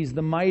 He's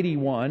the mighty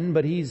one,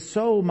 but He's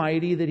so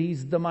mighty that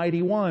He's the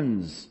mighty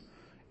ones.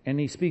 And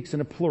He speaks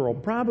in a plural,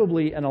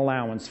 probably an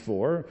allowance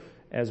for,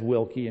 as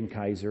Wilkie and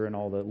Kaiser and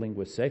all the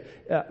linguists say,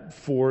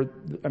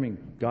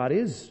 God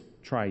is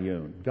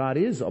triune. God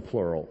is a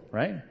plural,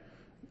 right?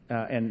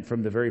 And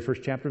from the very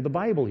first chapter of the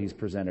Bible, He's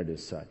presented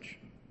as such.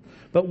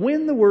 But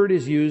when the word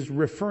is used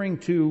referring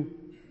to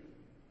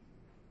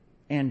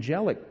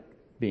angelic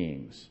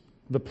beings,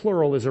 the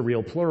plural is a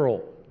real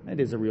plural.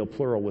 It is a real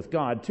plural with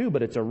God too,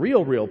 but it's a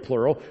real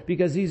plural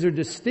because these are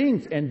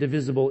distinct and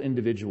divisible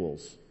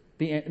individuals.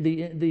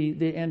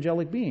 The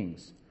angelic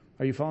beings.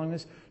 Are you following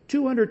this?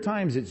 200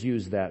 times it's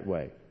used that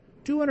way.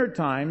 200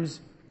 times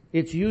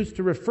it's used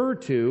to refer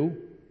to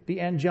the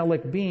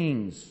angelic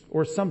beings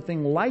or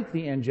something like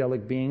the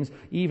angelic beings.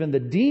 Even the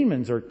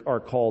demons are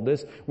called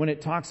this when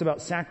it talks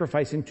about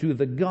sacrificing to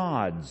the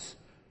gods.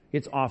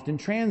 It's often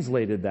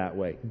translated that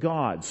way.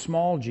 God,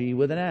 small g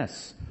with an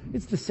S.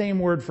 It's the same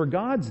word for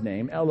God's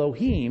name,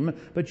 Elohim,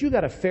 but you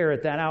got to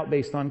ferret that out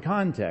based on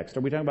context.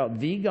 Are we talking about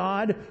the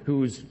God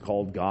who's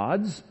called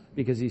gods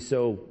because He's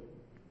so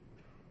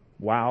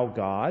wow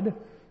God?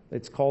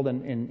 It's called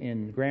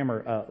in grammar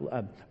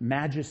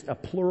a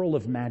plural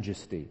of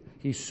majesty.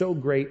 He's so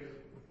great,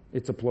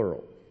 it's a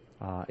plural.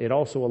 It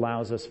also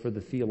allows us for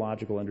the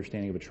theological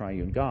understanding of a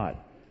triune God.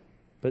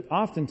 But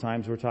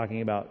oftentimes we're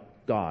talking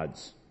about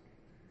gods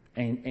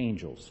and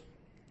angels.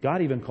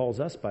 God even calls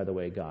us, by the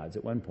way, gods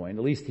at one point.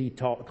 At least he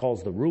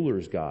calls the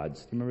rulers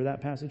gods. Do you remember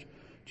that passage?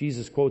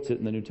 Jesus quotes it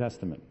in the New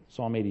Testament,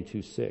 Psalm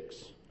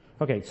 82:6.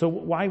 Okay, so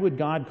why would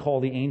God call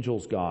the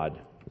angels God?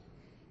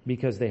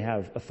 Because they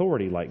have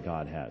authority like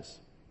God has.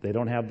 They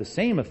don't have the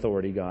same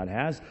authority God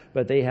has,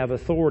 but they have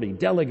authority,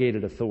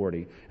 delegated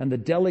authority. And the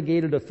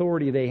delegated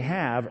authority they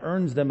have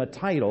earns them a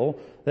title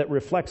that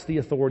reflects the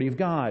authority of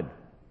God.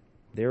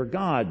 They're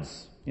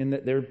gods in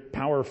that they're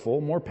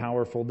powerful, more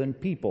powerful than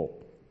people.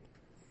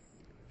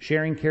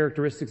 Sharing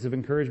characteristics of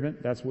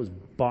encouragement, that was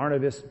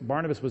Barnabas.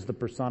 Barnabas was the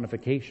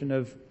personification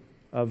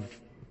of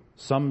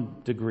some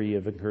degree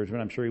of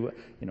encouragement. I'm sure he,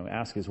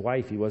 ask his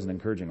wife, he wasn't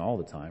encouraging all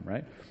the time,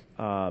 right?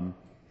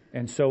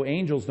 And so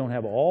angels don't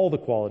have all the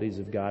qualities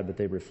of God, but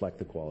they reflect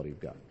the quality of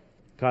God.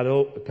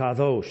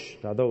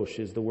 Kadosh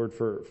is the word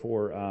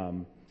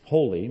for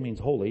holy, means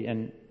holy,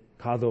 and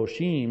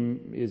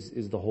kadoshim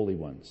is the holy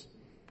ones.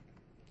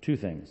 Two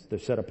things. They're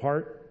set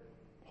apart.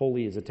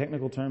 Holy is a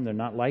technical term. They're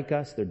not like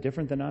us. They're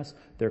different than us.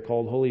 They're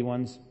called holy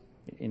ones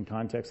in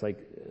context like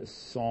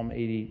Psalm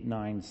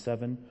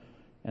 89:7.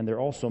 And they're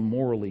also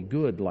morally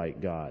good like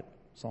God.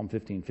 Psalm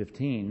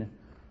 15:15,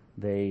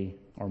 they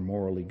are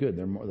morally good.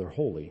 They're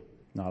holy.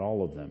 Not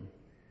all of them,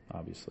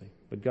 obviously.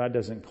 But God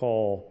doesn't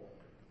call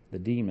the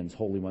demons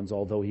holy ones,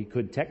 although he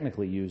could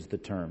technically use the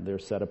term. They're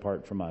set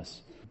apart from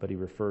us. But he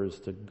refers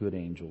to good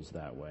angels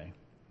that way.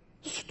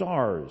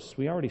 Stars.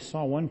 We already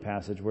saw one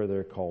passage where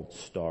they're called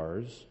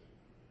stars.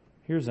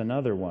 Here's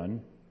another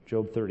one.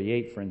 Job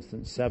 38, for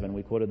instance, 7.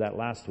 We quoted that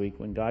last week.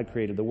 When God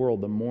created the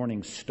world, the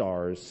morning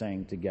stars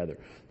sang together.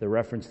 The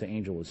reference to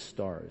angel is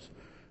stars.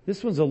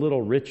 This one's a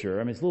little richer.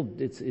 I mean, it's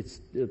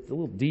a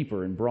little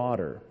deeper and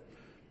broader.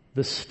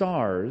 The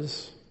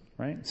stars,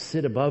 right,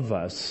 sit above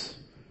us.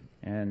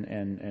 And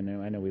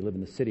I know we live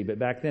in the city, but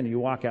back then you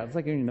walk out, it's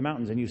like you're in the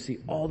mountains and you see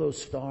all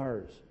those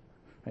stars,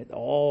 right,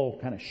 all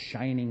kind of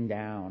shining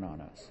down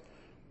on us.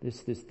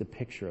 This the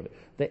picture of it.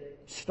 The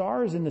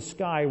stars in the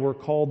sky were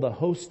called the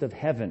host of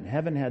heaven.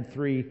 Heaven had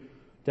three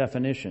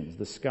definitions.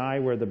 The sky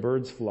where the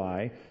birds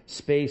fly,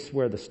 space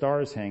where the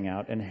stars hang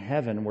out, and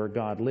heaven where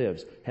God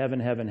lives. Heaven,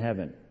 heaven,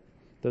 heaven.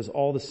 Those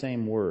all the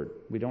same word.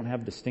 We don't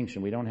have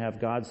distinction. We don't have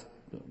God's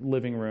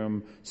living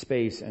room,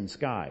 space, and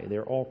sky.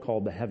 They're all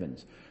called the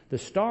heavens. The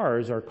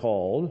stars are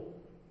called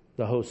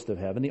the host of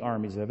heaven, the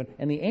armies of heaven,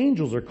 and the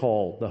angels are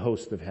called the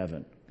host of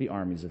heaven, the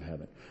armies of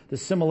heaven. The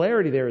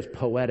similarity there is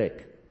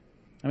poetic.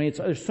 I mean,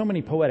 there's so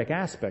many poetic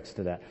aspects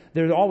to that.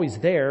 They're always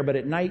there, but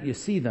at night you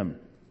see them.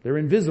 They're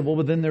invisible,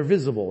 but then they're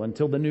visible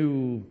until the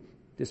new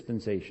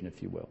dispensation,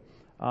 if you will.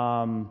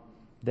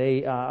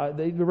 They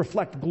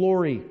reflect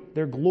glory.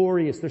 They're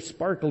glorious. They're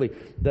sparkly.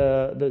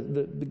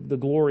 The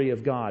glory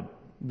of God,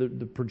 the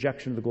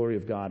projection of the glory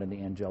of God in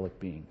the angelic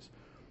beings.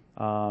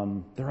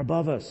 They're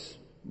above us.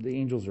 The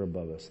angels are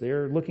above us.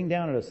 They're looking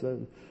down at us.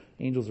 The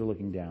angels are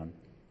looking down.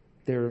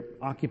 They're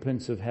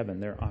occupants of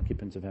heaven. They're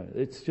occupants of heaven.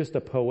 It's just a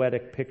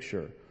poetic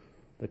picture.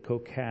 The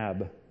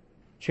kokab.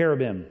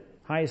 Cherubim.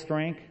 Highest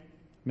rank?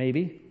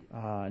 Maybe.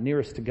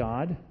 Nearest to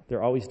God.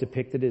 They're always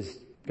depicted as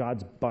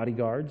God's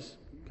bodyguards.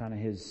 Kind of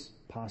his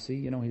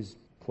posse, his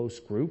close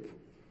group.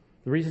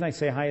 The reason I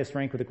say highest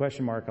rank with a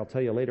question mark, I'll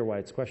tell you later why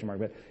it's a question mark,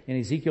 but in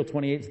Ezekiel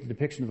 28, it's the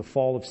depiction of the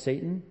fall of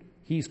Satan.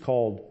 He's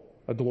called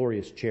a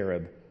glorious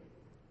cherub.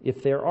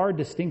 If there are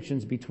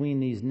distinctions between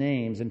these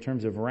names in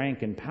terms of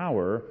rank and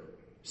power,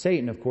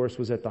 Satan, of course,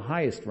 was at the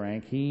highest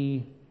rank.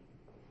 He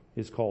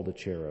is called a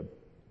cherub.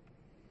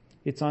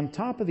 It's on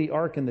top of the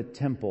ark in the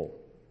temple.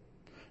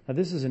 Now,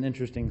 this is an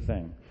interesting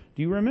thing.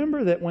 Do you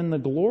remember that when the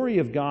glory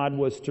of God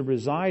was to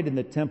reside in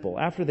the temple,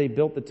 after they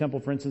built the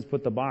temple, for instance,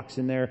 put the box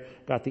in there,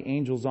 got the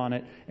angels on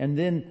it, and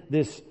then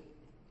this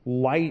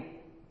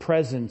light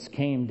presence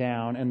came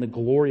down and the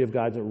glory of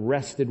God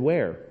rested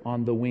where?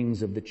 On the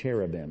wings of the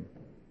cherubim.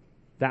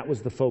 That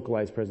was the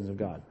focalized presence of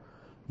God.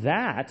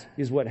 That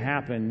is what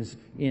happens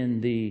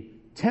in the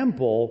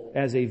temple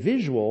as a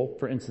visual,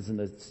 for instance, in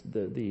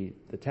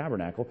the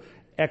tabernacle,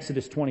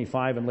 Exodus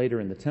 25 and later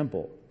in the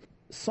temple.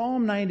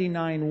 Psalm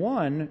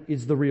 99:1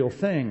 is the real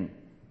thing.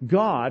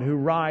 God who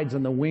rides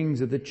on the wings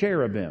of the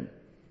cherubim.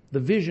 The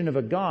vision of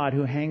a God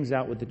who hangs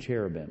out with the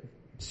cherubim.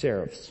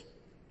 Seraphs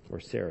or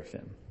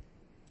seraphim.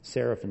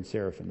 Seraph and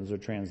seraphim. Those are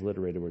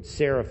transliterated words.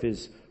 Seraph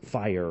is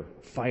fire,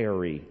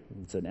 fiery.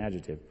 It's an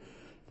adjective.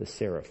 The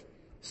seraph.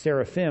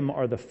 Seraphim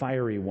are the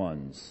fiery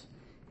ones.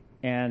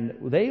 And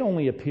they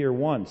only appear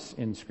once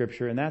in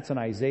Scripture, and that's in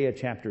Isaiah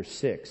chapter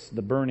 6.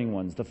 The burning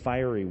ones, the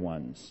fiery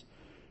ones.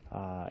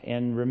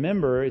 And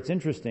remember, it's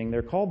interesting,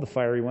 they're called the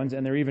fiery ones,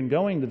 and they're even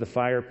going to the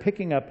fire,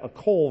 picking up a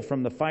coal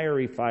from the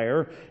fiery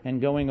fire,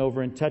 and going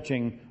over and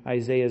touching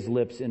Isaiah's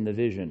lips in the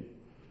vision.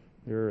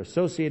 They're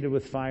associated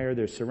with fire,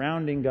 they're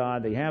surrounding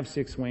God, they have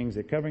 6 wings,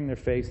 they're covering their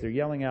face, they're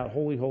yelling out,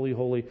 holy, holy,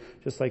 holy,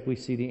 just like we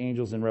see the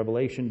angels in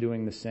Revelation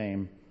doing the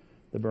same.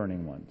 the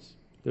burning ones.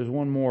 There's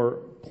one more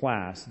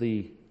class,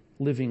 the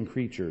living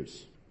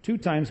creatures. 2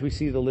 times we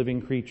see the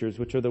living creatures,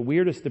 which are the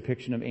weirdest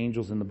depiction of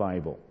angels in the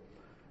Bible.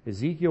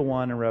 Ezekiel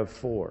 1 and Rev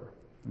 4.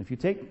 And if you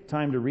take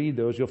time to read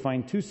those, you'll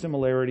find 2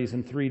 similarities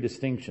and 3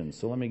 distinctions.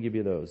 So let me give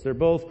you those. They're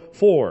both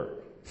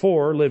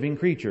four living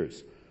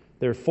creatures.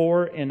 There are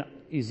 4 in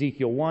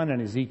Ezekiel 1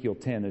 and Ezekiel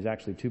 10. There's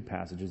actually 2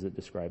 passages that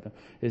describe them.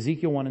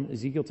 Ezekiel 1 and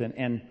Ezekiel 10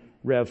 and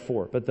Rev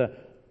 4. But the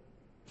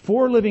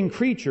 4 living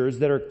creatures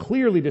that are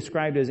clearly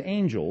described as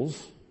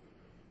angels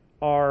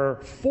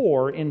are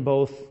 4 in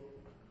both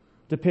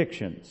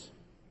depictions.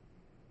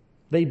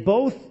 They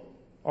both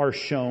are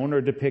shown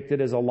or depicted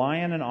as a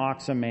lion, an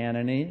ox, a man,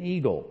 and an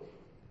eagle.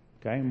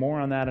 Okay, more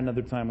on that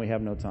another time. We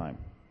have no time.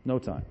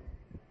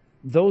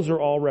 Those are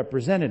all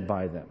represented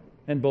by them.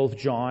 And both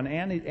John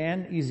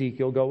and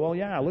Ezekiel go, well,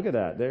 yeah, look at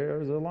that.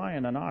 There's a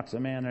lion, an ox, a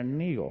man, and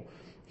an eagle.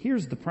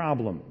 Here's the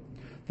problem.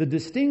 The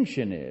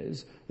distinction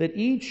is that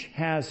each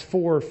has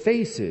 4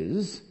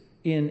 faces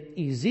in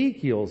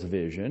Ezekiel's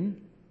vision.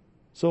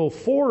 So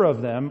 4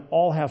 of them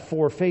all have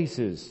 4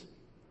 faces.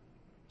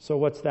 So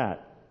what's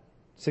that?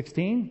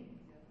 16?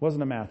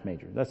 Wasn't a math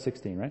major. That's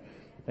 16, right?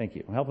 Thank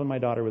you. I'm helping my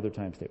daughter with her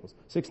times tables.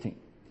 16.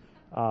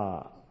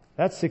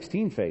 That's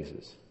 16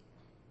 faces.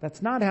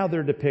 That's not how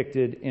they're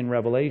depicted in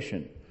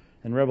Revelation.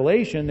 In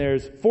Revelation,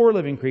 there's 4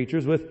 living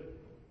creatures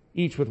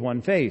each with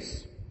 1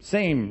 face.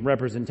 Same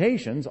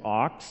representations,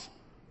 ox,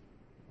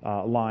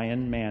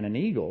 lion, man, and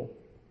eagle.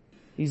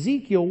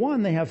 Ezekiel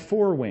 1, they have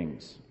 4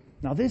 wings.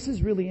 Now this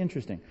is really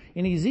interesting.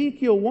 In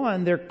Ezekiel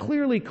 1, they're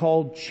clearly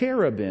called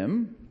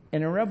cherubim,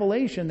 and in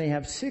Revelation they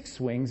have 6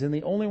 wings, and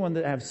the only one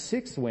that have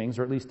 6 wings,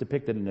 or at least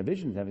depicted in the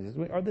vision having 6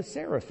 wings, are the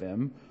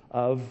seraphim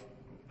of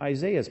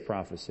Isaiah's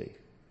prophecy.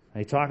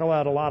 They talk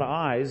about a lot of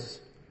eyes,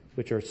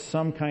 which are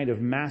some kind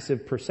of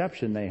massive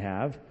perception they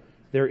have.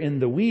 They're in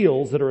the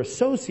wheels that are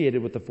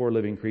associated with the 4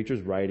 living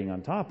creatures riding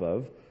on top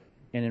of,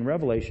 and in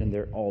Revelation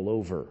they're all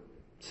over.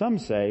 Some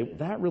say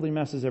that really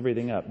messes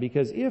everything up,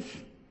 because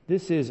if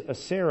this is a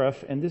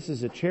seraph and this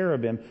is a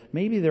cherubim,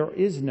 maybe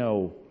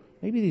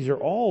these are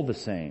all the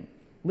same.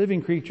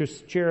 Living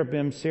creatures,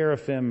 cherubim,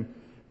 seraphim,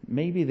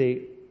 maybe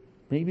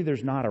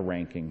there's not a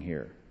ranking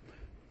here.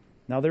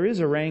 Now there is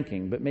a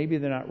ranking, but maybe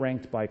they're not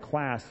ranked by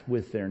class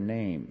with their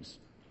names.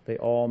 They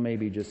all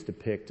maybe just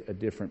depict a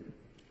different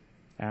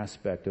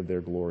aspect of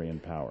their glory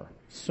and power.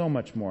 So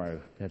much more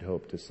I had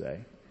hoped to say,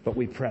 but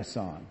we press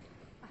on.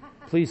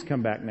 Please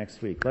come back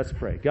next week. Let's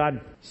pray. God,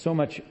 so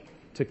much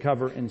to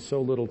cover in so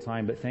little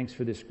time, but thanks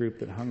for this group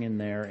that hung in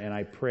there, and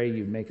I pray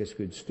you make us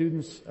good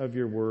students of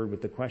your word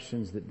with the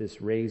questions that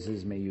this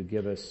raises. May you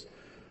give us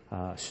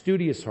a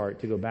studious heart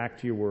to go back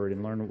to your word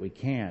and learn what we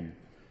can.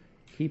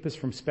 Keep us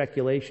from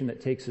speculation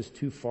that takes us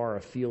too far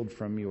afield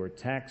from your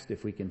text.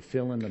 If we can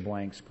fill in the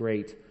blanks,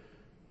 great.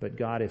 But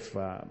God, if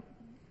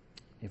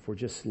we're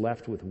just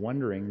left with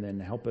wondering, then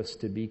help us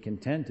to be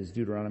content, as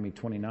Deuteronomy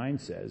 29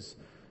 says,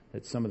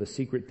 that some of the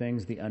secret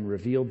things, the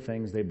unrevealed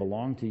things, they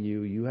belong to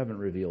you. You haven't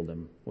revealed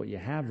them. What you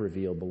have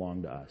revealed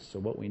belong to us. So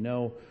what we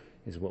know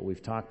is what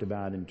we've talked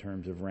about in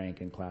terms of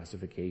rank and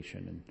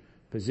classification and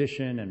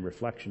position and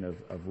reflection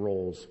of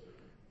roles.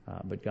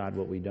 But God,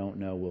 what we don't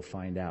know, we'll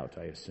find out,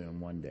 I assume,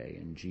 one day.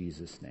 In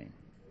Jesus' name,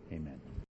 amen.